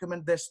 they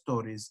document their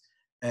stories,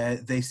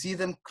 they see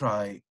them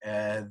cry,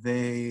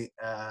 they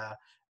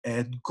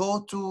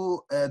go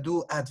to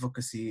do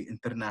advocacy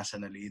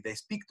internationally, they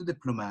speak to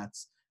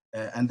diplomats,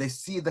 and they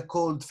see the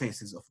cold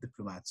faces of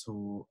diplomats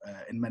who,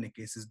 in many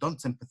cases, don't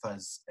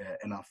sympathize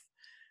enough.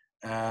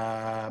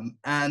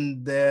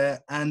 And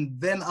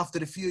then after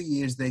a few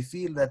years, they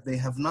feel that they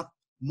have not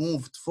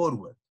moved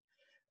forward.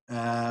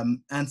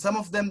 And some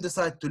of them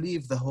decide to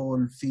leave the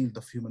whole field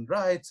of human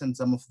rights, and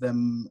some of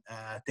them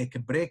take a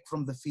break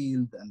from the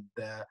field. And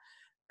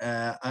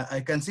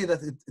I can see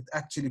that it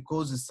actually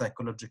causes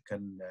psychological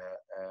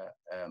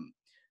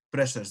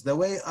pressures. The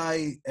way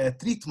I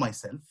treat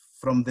myself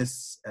from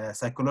this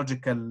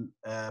psychological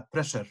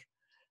pressure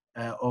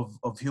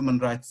of human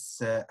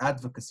rights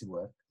advocacy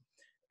work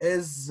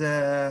is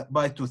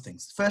by two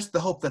things. First,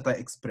 the hope that I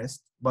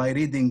expressed by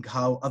reading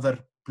how other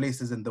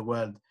places in the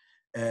world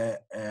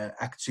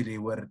actually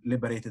were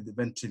liberated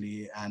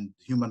eventually and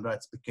human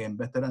rights became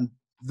better. And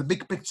the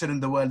big picture in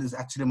the world is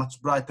actually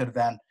much brighter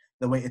than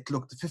the way it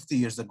looked 50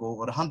 years ago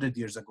or 100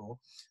 years ago.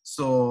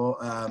 So,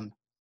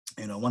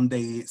 one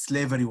day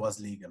slavery was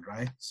legal,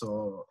 right?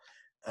 So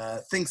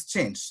things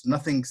change,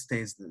 nothing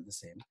stays the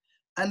same.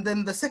 And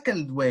then the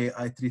second way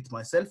I treat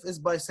myself is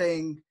by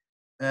saying,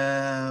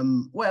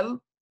 I'm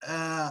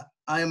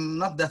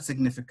not that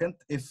significant.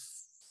 If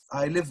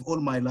I live all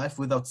my life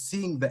without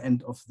seeing the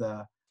end of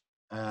the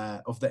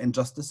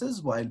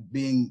injustices while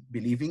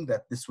believing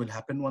that this will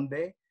happen one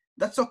day,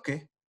 that's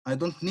okay. I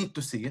don't need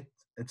to see it.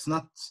 It's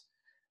not,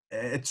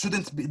 it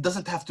shouldn't be, it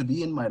doesn't have to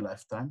be in my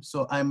lifetime.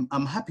 So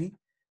I'm happy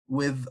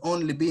with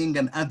only being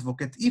an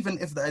advocate, even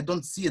if I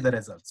don't see the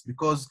results,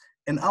 because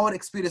in our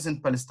experience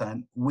in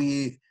Palestine,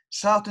 we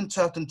shout and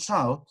shout and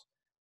shout,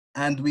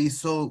 and we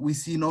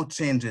see no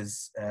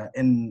changes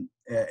in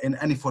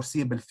any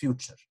foreseeable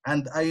future.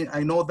 And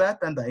I know that,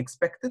 and I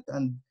expect it,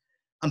 and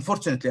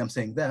unfortunately I'm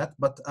saying that,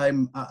 but I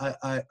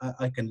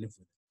can live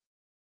with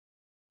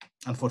it,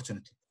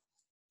 unfortunately.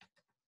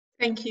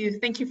 Thank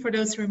you for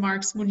those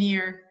remarks,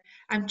 Munir.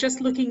 I'm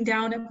just looking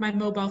down at my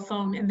mobile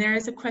phone, and there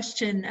is a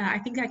question. I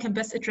think I can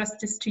best address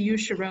this to you,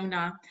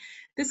 Sharona.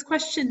 This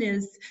question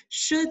is,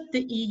 should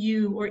the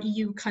EU or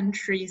EU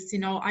countries,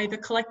 either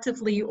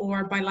collectively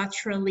or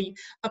bilaterally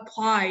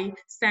apply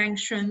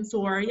sanctions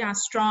or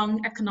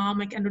strong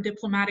economic and or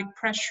diplomatic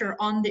pressure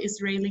on the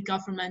Israeli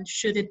government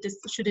should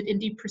it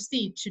indeed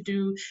proceed to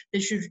do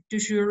the de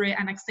jure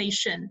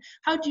annexation?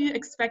 How do you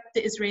expect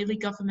the Israeli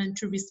government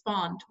to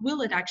respond?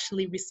 Will it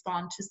actually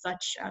respond to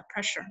such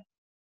pressure?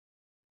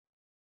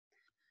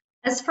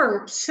 As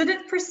for should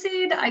it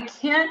proceed, I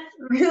can't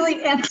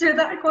really answer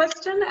that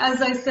question.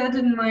 As I said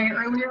in my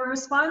earlier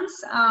response,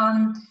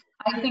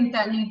 I think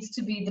that needs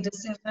to be the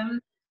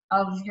decision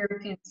of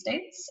European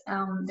states.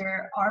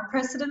 There are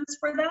precedents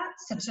for that,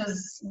 such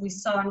as we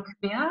saw in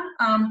Crimea.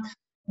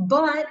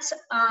 But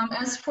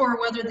as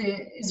for whether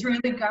the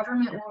Israeli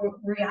government will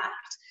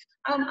react,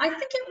 I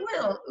think it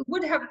will. It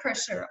would have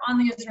pressure on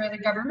the Israeli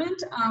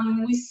government.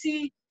 We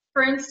see,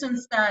 for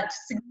instance, that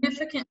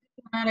significant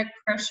diplomatic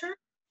pressure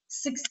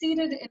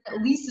succeeded in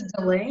at least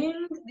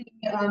delaying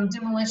the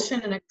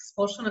demolition and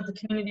expulsion of the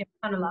community of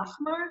Khan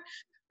al-Ahmar,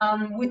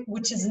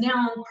 which is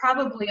now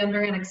probably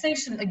under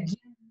annexation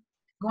again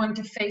going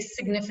to face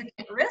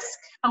significant risk.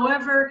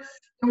 However,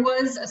 there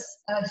was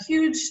a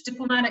huge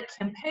diplomatic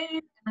campaign,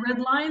 and red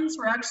lines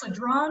were actually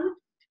drawn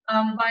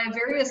by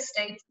various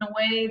states in a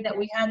way that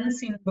we hadn't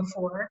seen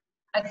before.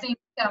 I think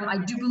I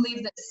do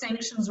believe that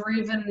sanctions were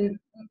even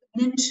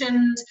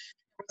mentioned.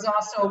 There was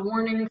also a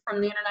warning from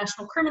the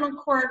International Criminal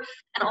Court,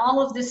 and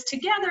all of this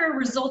together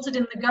resulted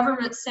in the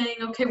government saying,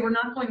 okay, we're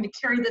not going to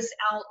carry this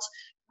out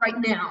right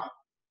now.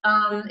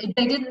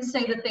 They didn't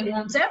say that they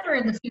won't ever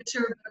in the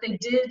future, but they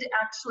did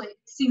actually, it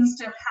seems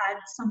to have had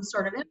some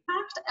sort of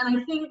impact. And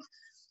I think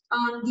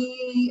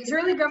the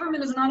Israeli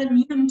government is not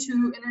immune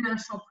to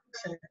international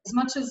pressure, as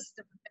much as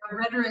the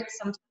rhetoric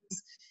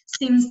sometimes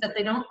seems that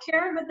they don't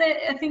care, but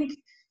I think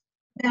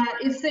that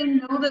if they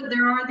know that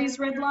there are these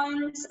red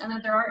lines and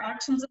that there are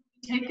actions that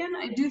are taken,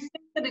 I do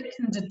think that it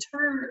can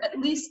deter at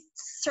least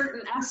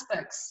certain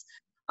aspects.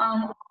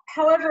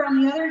 However,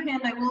 on the other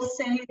hand, I will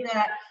say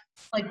that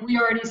we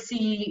already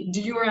see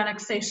de jure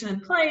annexation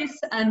in place,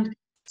 and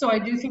so I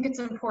do think it's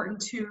important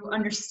to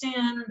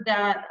understand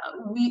that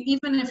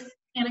even if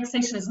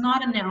annexation is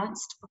not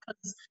announced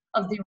because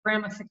of the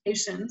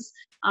ramifications,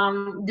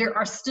 there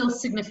are still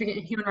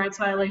significant human rights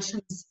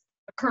violations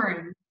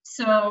occurring.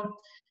 So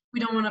we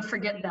don't want to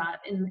forget that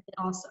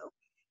also.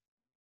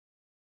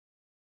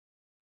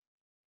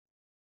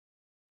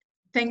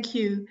 Thank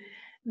you.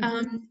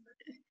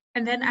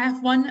 And then I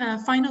have one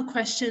final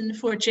question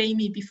for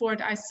Jamie. Before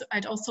it,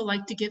 I'd also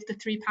like to give the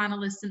three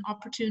panelists an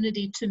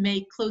opportunity to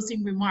make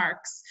closing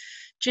remarks.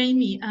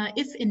 Jamie,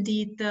 if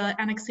indeed the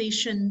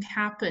annexation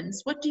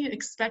happens, what do you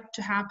expect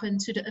to happen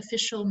to the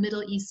official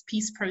Middle East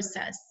peace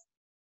process?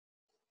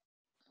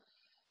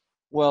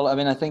 Well, I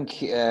mean, I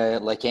think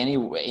like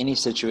any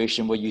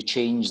situation where you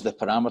change the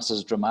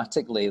parameters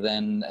dramatically,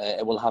 then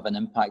it will have an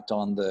impact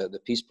on the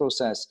peace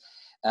process.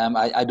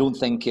 I don't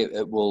think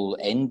it will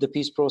end the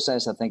peace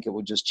process. I think it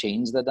will just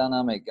change the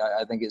dynamic.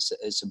 I think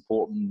it's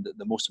important.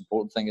 The most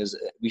important thing is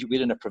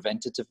we're in a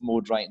preventative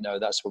mode right now.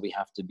 That's where we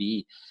have to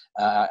be.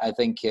 I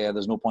think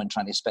there's no point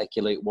trying to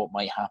speculate what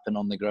might happen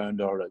on the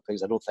ground,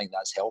 because I don't think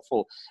that's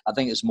helpful. I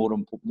think it's more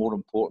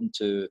important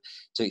to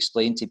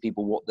explain to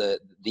people what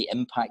the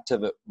impact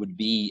of it would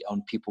be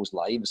on people's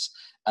lives,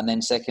 and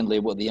then secondly,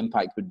 what the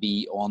impact would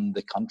be on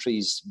the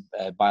countries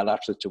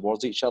bilaterally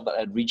towards each other,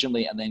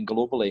 regionally, and then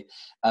globally.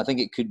 I think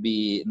it could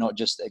be not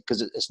just,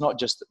 because it's not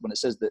just, when it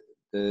says that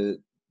the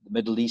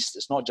Middle East,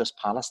 it's not just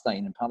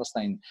Palestine, and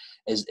Palestine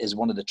is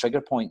one of the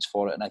trigger points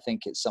for it, and I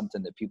think it's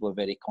something that people are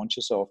very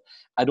conscious of.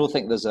 I don't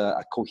think there's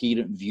a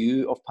coherent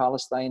view of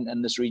Palestine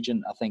in this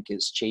region. I think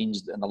it's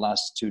changed in the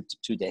last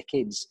two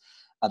decades.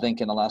 I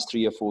think in the last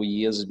 3 or 4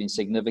 years, there's been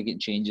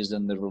significant changes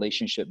in the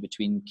relationship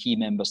between key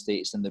member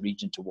states in the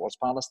region towards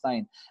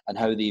Palestine and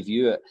how they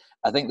view it.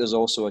 I think there's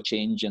also a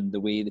change in the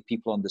way the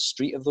people on the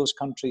street of those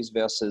countries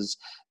versus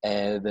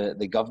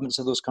the governments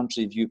of those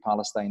countries view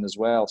Palestine as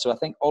well. So I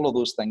think all of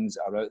those things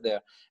are out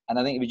there. And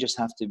I think we just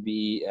have to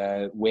be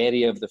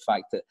wary of the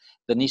fact that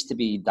there needs to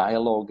be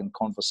dialogue and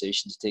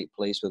conversation to take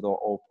place with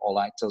all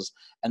actors.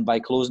 And by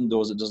closing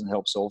doors, it doesn't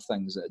help solve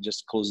things. It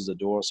just closes the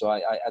door. So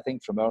I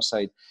think from our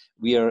side,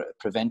 we are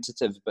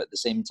preventative, but at the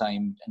same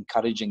time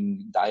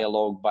encouraging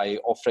dialogue by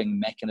offering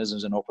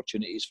mechanisms and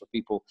opportunities for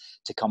people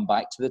to come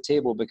back to the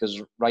table,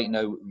 because right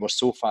now we're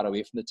so far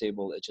away from the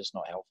table, it's just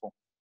not helpful.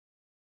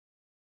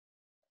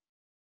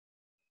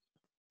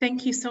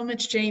 Thank you so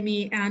much,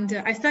 Jamie.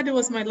 And I said it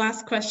was my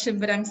last question,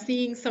 but I'm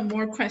seeing some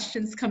more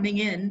questions coming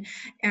in.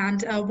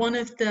 And one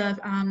of the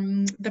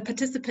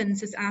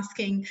participants is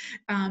asking,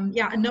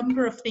 a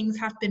number of things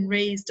have been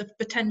raised of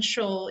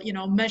potential,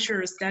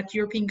 measures that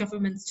European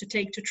governments to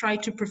take to try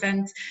to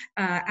prevent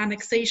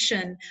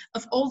annexation,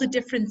 of all the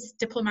different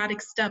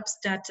diplomatic steps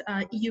that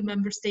EU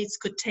member states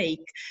could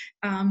take.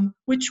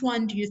 Which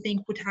one do you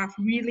think would have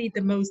really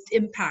the most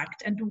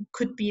impact and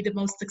could be the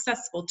most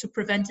successful to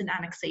prevent an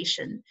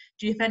annexation?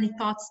 Do you have any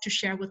thoughts to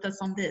share with us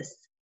on this?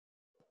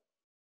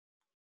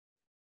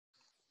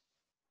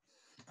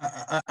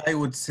 I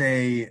would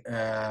say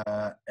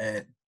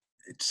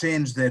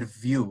change their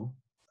view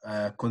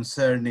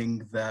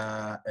concerning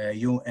the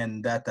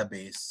UN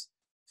database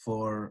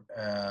for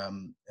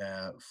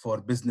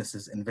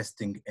businesses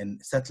investing in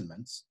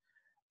settlements,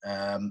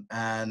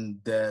 and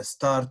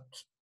start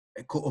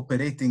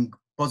cooperating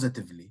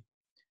positively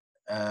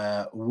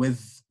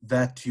with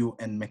that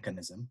UN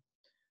mechanism.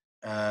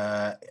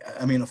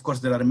 I mean, of course,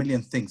 there are a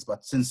million things,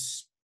 but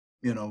since,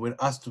 we're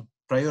asked to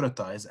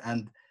prioritize,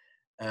 and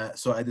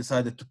so I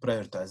decided to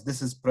prioritize.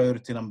 This is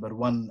priority number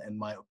one, in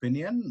my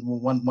opinion,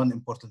 one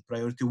important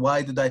priority.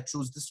 Why did I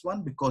choose this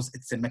one? Because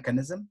it's a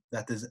mechanism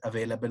that is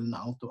available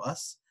now to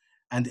us,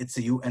 and it's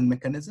a UN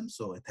mechanism,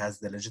 so it has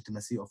the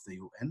legitimacy of the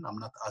UN. I'm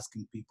not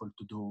asking people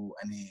to do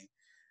any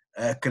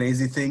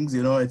crazy things,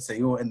 it's a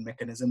UN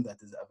mechanism that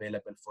is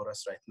available for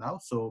us right now.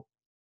 So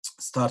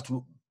start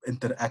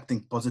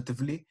interacting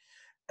positively,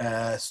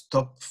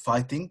 stop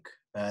fighting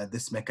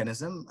this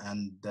mechanism,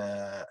 and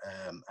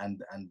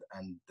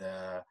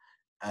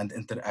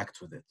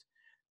interact with it.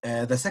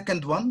 The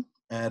second one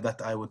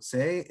that I would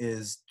say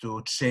is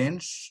to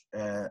change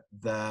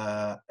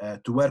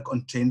to work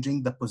on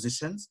changing the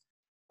positions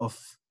of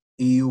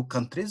EU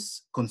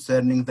countries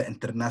concerning the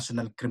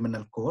International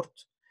Criminal Court.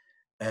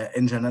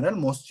 In general,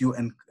 most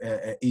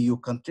EU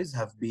countries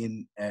have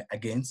been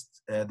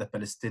against the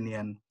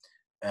Palestinian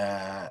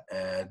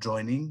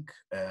joining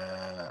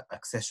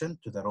accession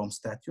to the Rome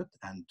Statute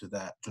and to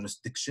the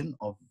jurisdiction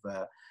of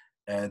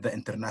the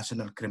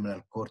International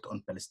Criminal Court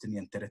on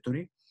Palestinian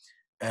territory,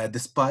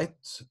 despite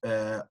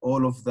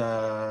all of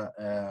the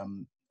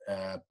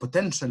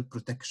potential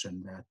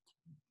protection that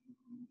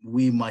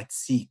we might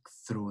seek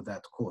through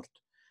that court.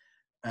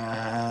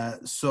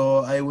 So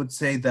I would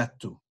say that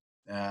too.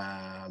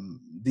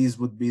 These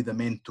would be the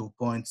main 2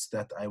 points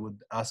that I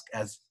would ask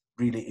as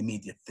really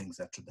immediate things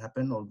that should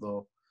happen,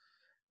 although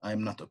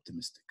I'm not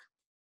optimistic.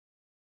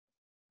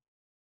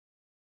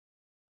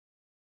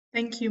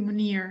 Thank you,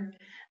 Munir.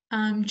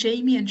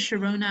 Jamie and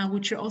Sharona,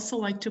 would you also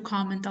like to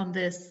comment on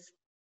this?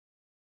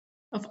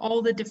 Of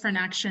all the different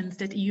actions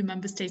that EU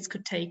member states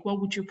could take, what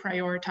would you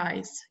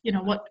prioritize?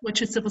 What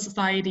should civil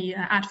society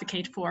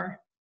advocate for?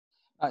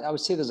 I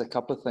would say there's a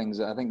couple of things.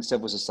 I think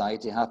civil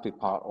society has to be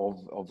part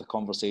of the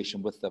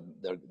conversation with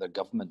their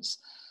governments.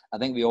 I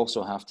think we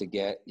also have to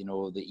get,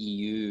 the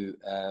EU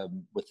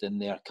within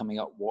there coming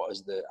up. What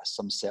is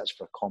some search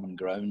for common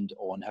ground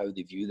on how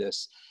they view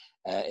this?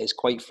 It's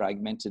quite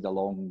fragmented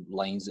along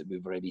lines that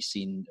we've already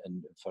seen,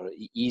 and for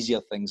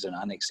easier things in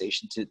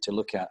annexation to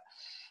look at.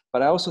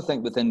 But I also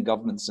think within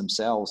governments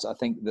themselves, I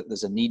think that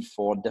there's a need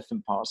for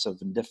different parts of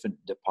different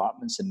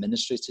departments and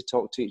ministries to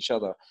talk to each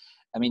other.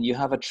 I mean, you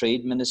have a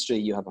trade ministry,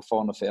 you have a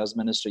foreign affairs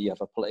ministry, you have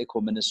a political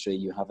ministry,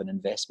 you have an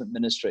investment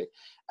ministry,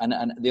 and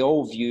they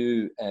all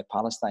view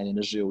Palestine and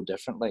Israel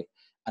differently.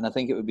 And I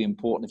think it would be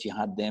important if you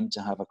had them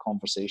to have a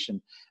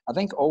conversation. I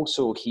think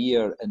also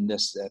here in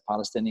this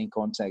Palestinian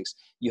context,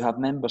 you have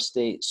member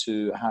states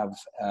who have,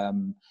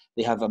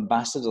 they have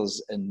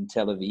ambassadors in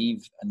Tel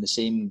Aviv, and the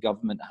same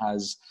government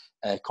has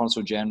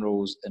consul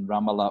generals in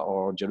Ramallah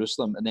or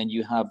Jerusalem, and then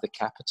you have the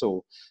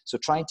capital. So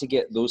trying to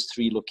get those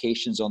three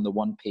locations on the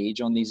one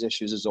page on these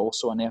issues is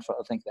also an effort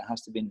I think that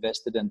has to be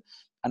invested in.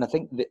 And I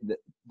think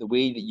the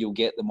way that you'll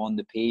get them on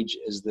the page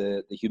is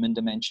the human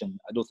dimension.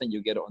 I don't think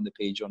you'll get it on the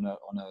page on a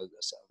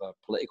sort of a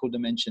political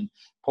dimension,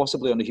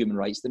 possibly on a human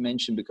rights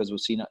dimension, because we've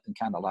seen it in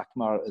Khan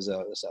al-Akmar as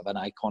a sort of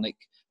an iconic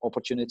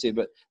opportunity,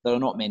 but there are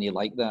not many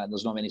like that.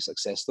 There's not many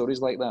success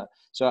stories like that.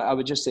 So I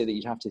would just say that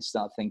you'd have to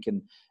start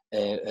thinking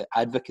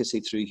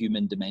advocacy through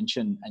human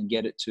dimension and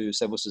get it to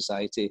civil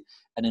society,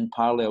 and in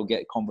parallel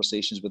get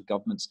conversations with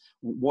governments.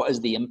 What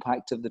is the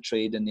impact of the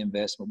trade and the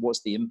investment?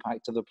 What's the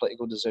impact of the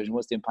political decision?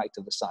 What's the impact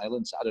of the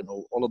silence? I don't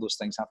know. All of those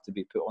things have to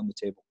be put on the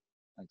table.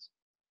 Thanks.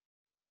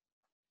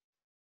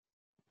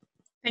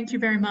 Thank you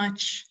very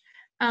much.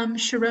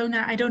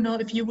 Sharona, I don't know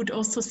if you would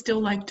also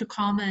still like to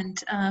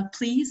comment,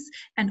 please,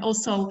 and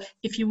also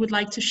if you would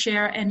like to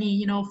share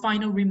any,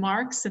 final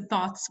remarks and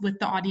thoughts with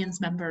the audience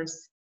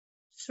members.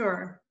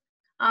 Sure.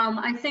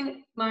 I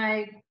think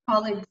my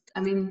colleagues,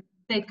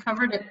 they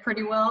covered it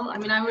pretty well.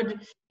 I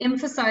would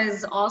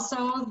emphasize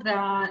also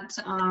that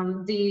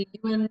the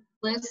UN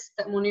list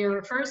that Munir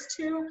refers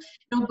to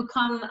will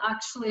become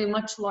actually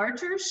much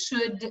larger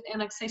should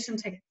annexation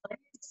take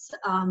place.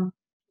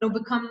 It'll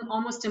become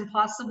almost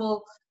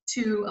impossible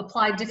to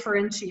apply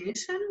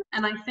differentiation,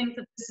 and I think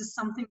that this is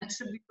something that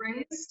should be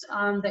raised,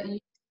 that EU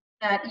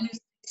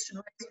states should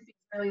raise with the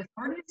Israeli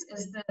authorities,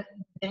 is the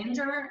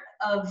danger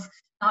of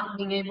not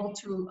being able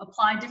to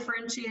apply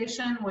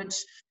differentiation,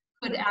 which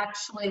could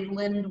actually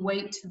lend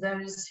weight to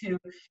those who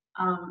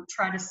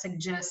try to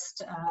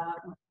suggest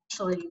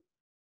actually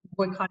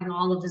boycotting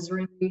all of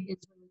Israeli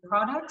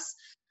products.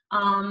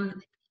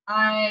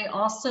 I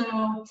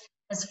also,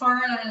 as far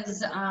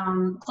as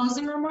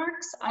closing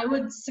remarks, I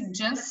would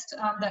suggest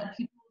that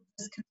people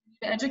just continue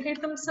to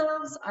educate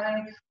themselves.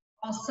 I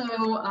also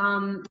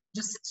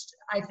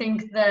I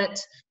think that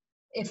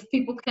if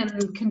people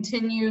can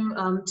continue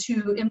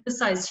to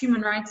emphasize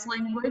human rights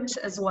language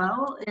as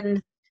well in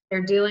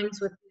their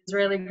dealings with the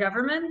Israeli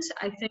government,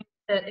 I think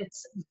that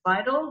it's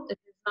vital. If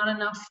there's not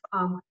enough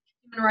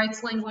human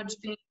rights language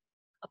being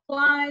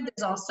applied,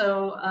 there's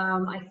also,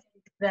 I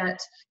think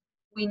that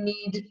we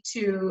need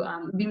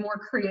to be more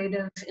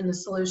creative in the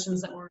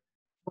solutions that we're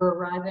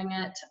arriving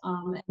at,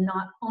 and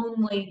not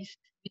only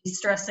be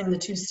stressing the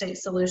two-state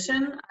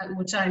solution,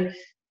 which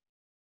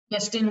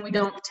yes, Dean, we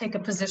don't take a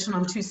position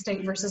on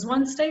two-state versus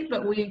one-state,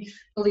 but we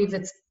believe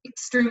it's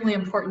extremely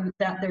important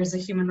that there's a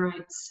human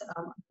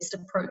rights-based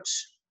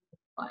approach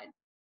applied.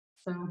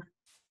 So.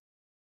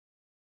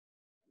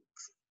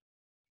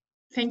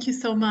 Thank you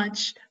so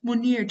much.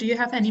 Munir, do you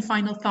have any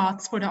final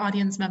thoughts for the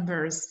audience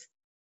members?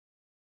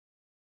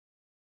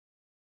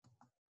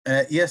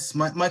 Yes,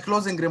 my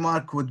closing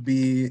remark would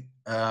be,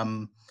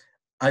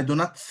 I do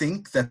not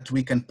think that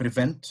we can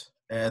prevent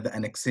the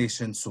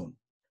annexation soon.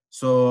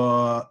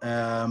 So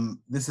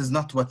this is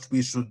not what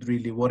we should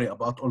really worry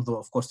about, although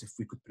of course if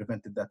we could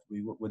prevent it, that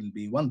will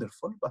be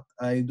wonderful, but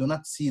I do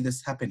not see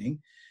this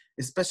happening,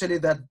 especially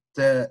that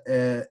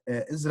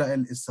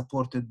Israel is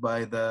supported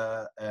by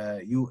the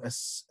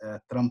US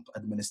Trump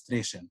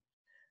administration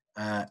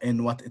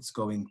in what it's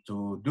going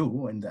to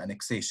do in the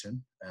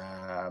annexation.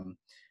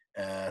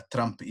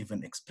 Trump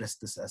even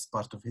expressed this as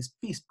part of his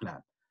peace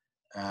plan.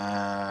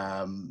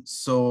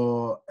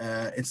 So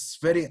it's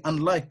very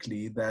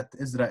unlikely that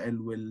Israel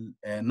will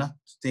not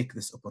take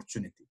this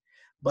opportunity.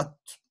 But,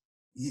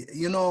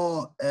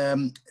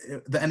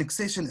 the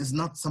annexation is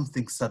not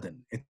something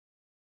sudden.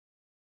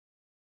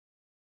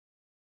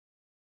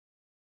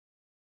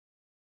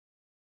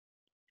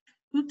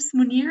 Oops,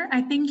 Munir,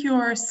 I think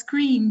your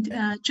screen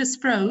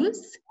just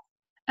froze.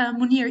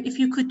 Munir, if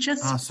you could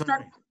just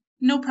start.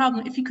 No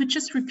problem. If you could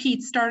just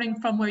repeat, starting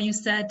from where you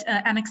said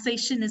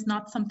annexation is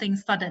not something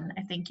sudden,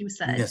 I think you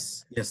said.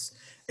 Yes, yes.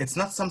 It's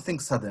not something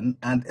sudden.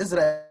 And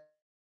Israel,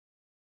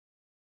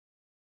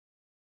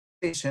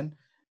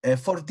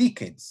 for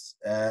decades,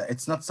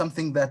 it's not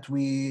something that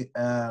we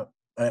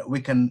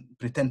can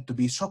pretend to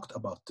be shocked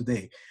about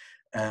today,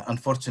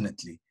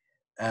 unfortunately.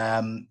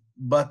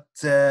 But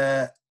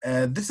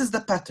this is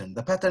the pattern.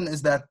 The pattern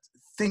is that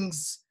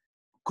things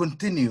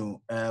continue.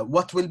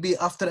 What will be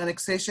after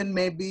annexation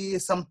may be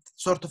some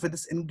sort of a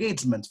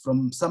disengagement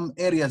from some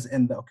areas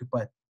in the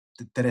occupied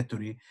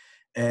territory,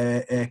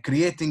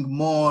 creating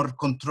more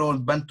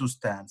controlled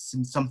Bantustans,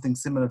 something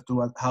similar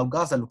to how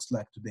Gaza looks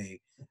like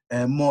today,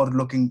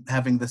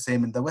 having the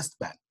same in the West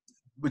Bank.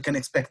 We can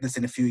expect this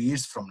in a few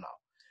years from now,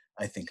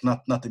 I think,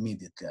 not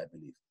immediately, I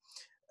believe.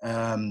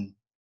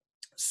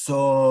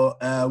 So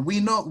we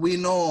know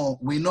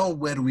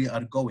where we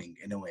are going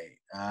in a way.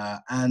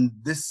 And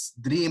this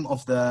dream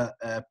of the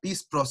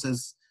peace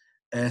process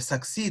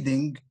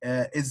succeeding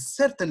is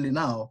certainly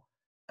now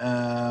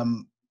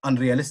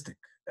unrealistic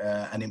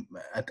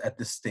at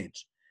this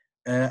stage.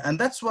 And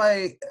that's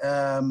why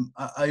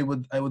I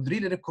would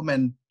really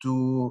recommend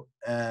to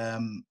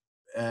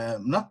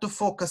not to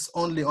focus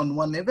only on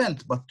one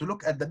event, but to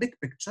look at the big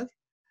picture,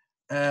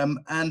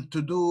 and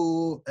to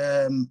do,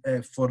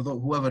 for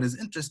whoever is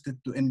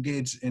interested, to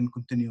engage in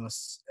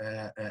continuous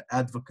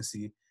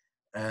advocacy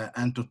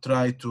and to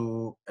try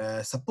to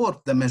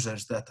support the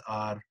measures that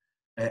are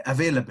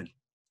available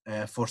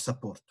for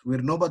support.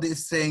 Where nobody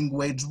is saying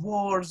wage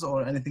wars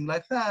or anything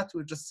like that.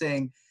 We're just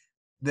saying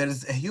there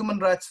is a human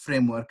rights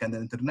framework and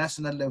an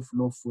international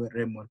law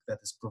framework that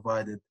is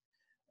provided.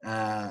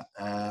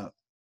 I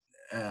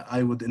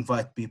would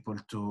invite people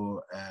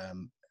to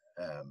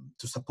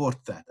support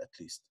that at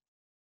least.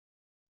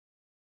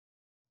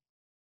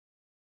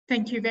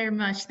 Thank you very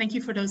much. Thank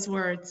you for those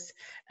words.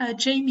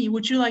 Jamie,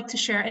 would you like to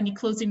share any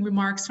closing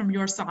remarks from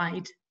your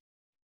side?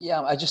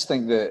 Yeah, I just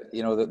think that,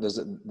 you know, that there's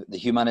the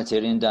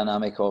humanitarian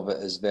dynamic of it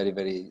is very,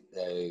 very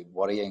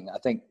worrying. I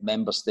think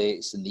member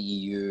states in the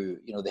EU,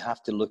 you know, they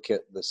have to look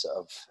at the sort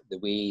of the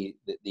way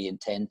that they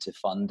intend to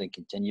fund and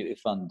continue to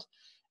fund.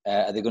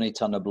 Are they going to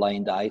turn a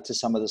blind eye to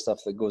some of the stuff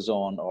that goes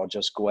on, or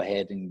just go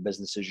ahead and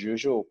business as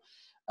usual?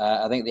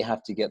 I think they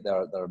have to get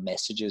their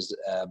messages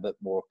a bit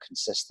more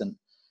consistent.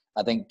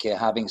 I think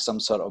having some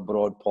sort of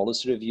broad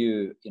policy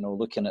review, you know,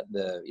 looking at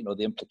the, you know,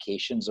 the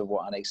implications of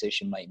what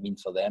annexation might mean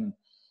for them.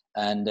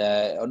 And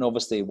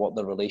obviously what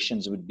the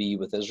relations would be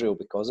with Israel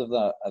because of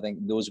that. I think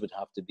those would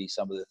have to be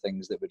some of the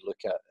things that we'd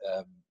look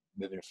at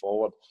moving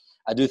forward.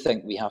 I do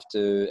think we have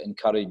to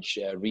encourage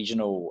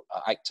regional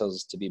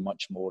actors to be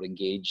much more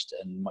engaged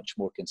and much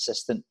more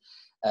consistent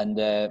and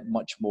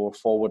much more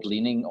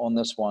forward-leaning on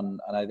this one.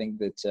 And I think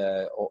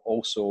that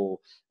also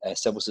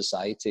civil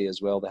society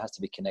as well, there has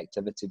to be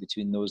connectivity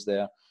between those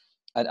there.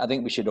 I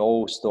think we should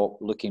all stop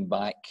looking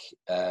back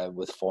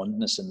with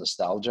fondness and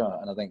nostalgia.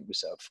 And I think we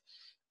sort of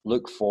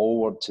look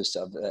forward to,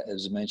 sort of,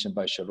 as mentioned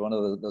by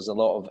Sharona, there's a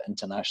lot of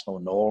international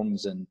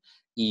norms and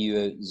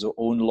EU's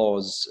own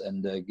laws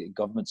and the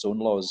government's own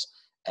laws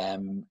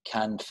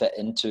can fit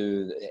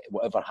into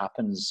whatever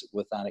happens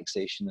with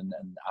annexation and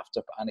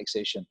after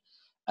annexation.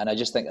 And I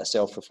just think a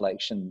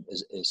self-reflection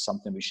is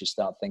something we should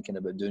start thinking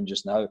about doing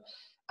just now.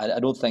 I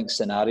don't think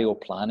scenario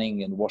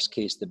planning and worst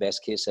case, the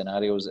best case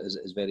scenarios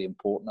is very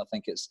important. I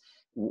think it's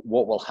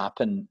what will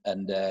happen,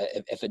 and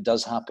if it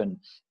does happen,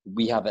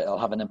 it'll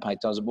have an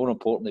impact on us. More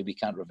importantly, we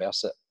can't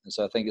reverse it. And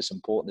so I think it's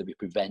important that we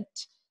prevent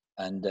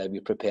and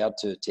we're prepared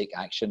to take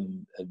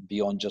action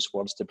beyond just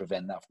words to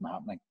prevent that from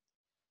happening.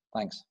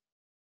 Thanks.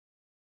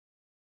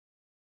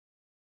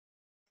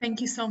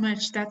 Thank you so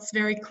much. That's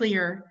very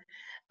clear.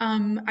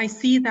 I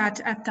see that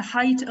at the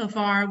height of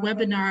our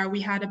webinar,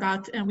 we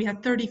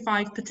had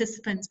 35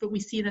 participants, but we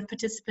see that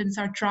participants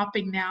are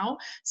dropping now.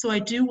 So I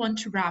do want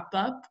to wrap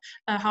up.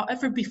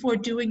 However, before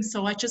doing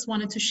so, I just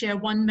wanted to share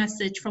one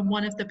message from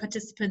one of the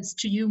participants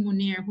to you,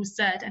 Munir, who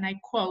said, and I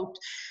quote,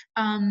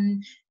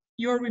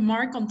 "Your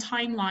remark on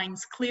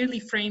timelines clearly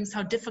frames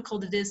how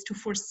difficult it is to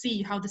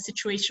foresee how the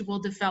situation will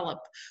develop,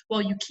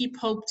 while you keep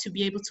hope to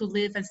be able to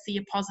live and see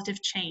a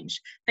positive change."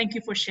 Thank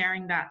you for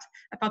sharing that.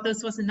 I thought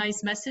this was a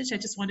nice message I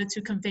just wanted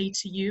to convey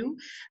to you.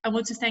 I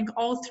want to thank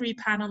all three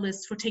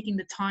panelists for taking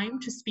the time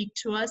to speak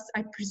to us.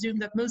 I presume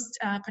that most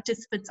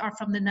participants are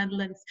from the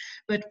Netherlands,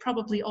 but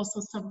probably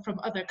also some from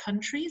other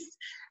countries.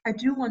 I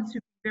do want to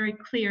be very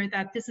clear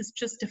that this is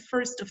just the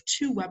first of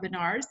two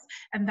webinars,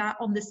 and that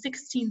on the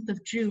 16th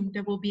of June,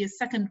 there will be a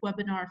second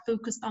webinar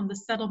focused on the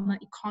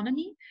settlement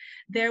economy.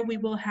 There we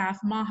will have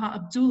Maha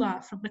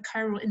Abdullah from the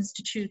Cairo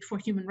Institute for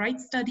Human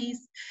Rights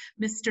Studies,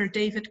 Mr.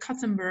 David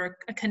Kuttenberg,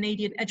 a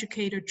Canadian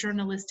educator,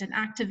 journalist, and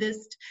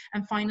activist,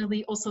 and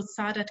finally also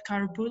Sadat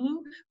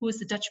Karabulu, who is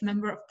the Dutch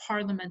Member of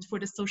Parliament for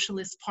the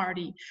Socialist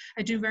Party.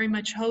 I do very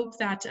much hope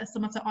that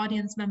some of the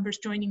audience members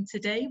joining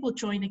today will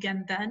join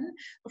again then.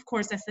 Of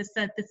course, as I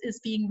said, this is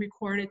being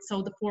recorded,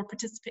 so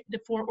the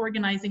four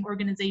organizing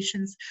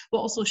organizations will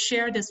also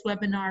share this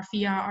webinar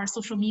via our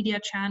social media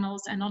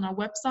channels and on our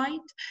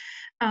website.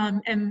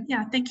 And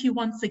yeah, thank you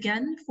once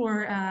again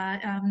for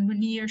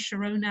Munir,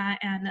 Sharona,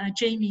 and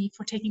Jamie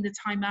for taking the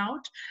time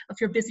out of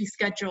your busy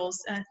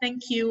schedules.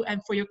 Thank you,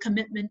 and for your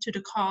commitment to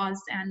the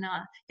cause. And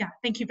yeah,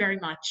 thank you very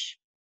much.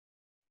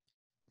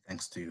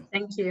 Thanks to you.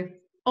 Thank you.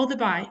 All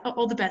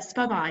the best.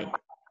 Bye-bye.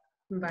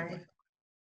 Bye.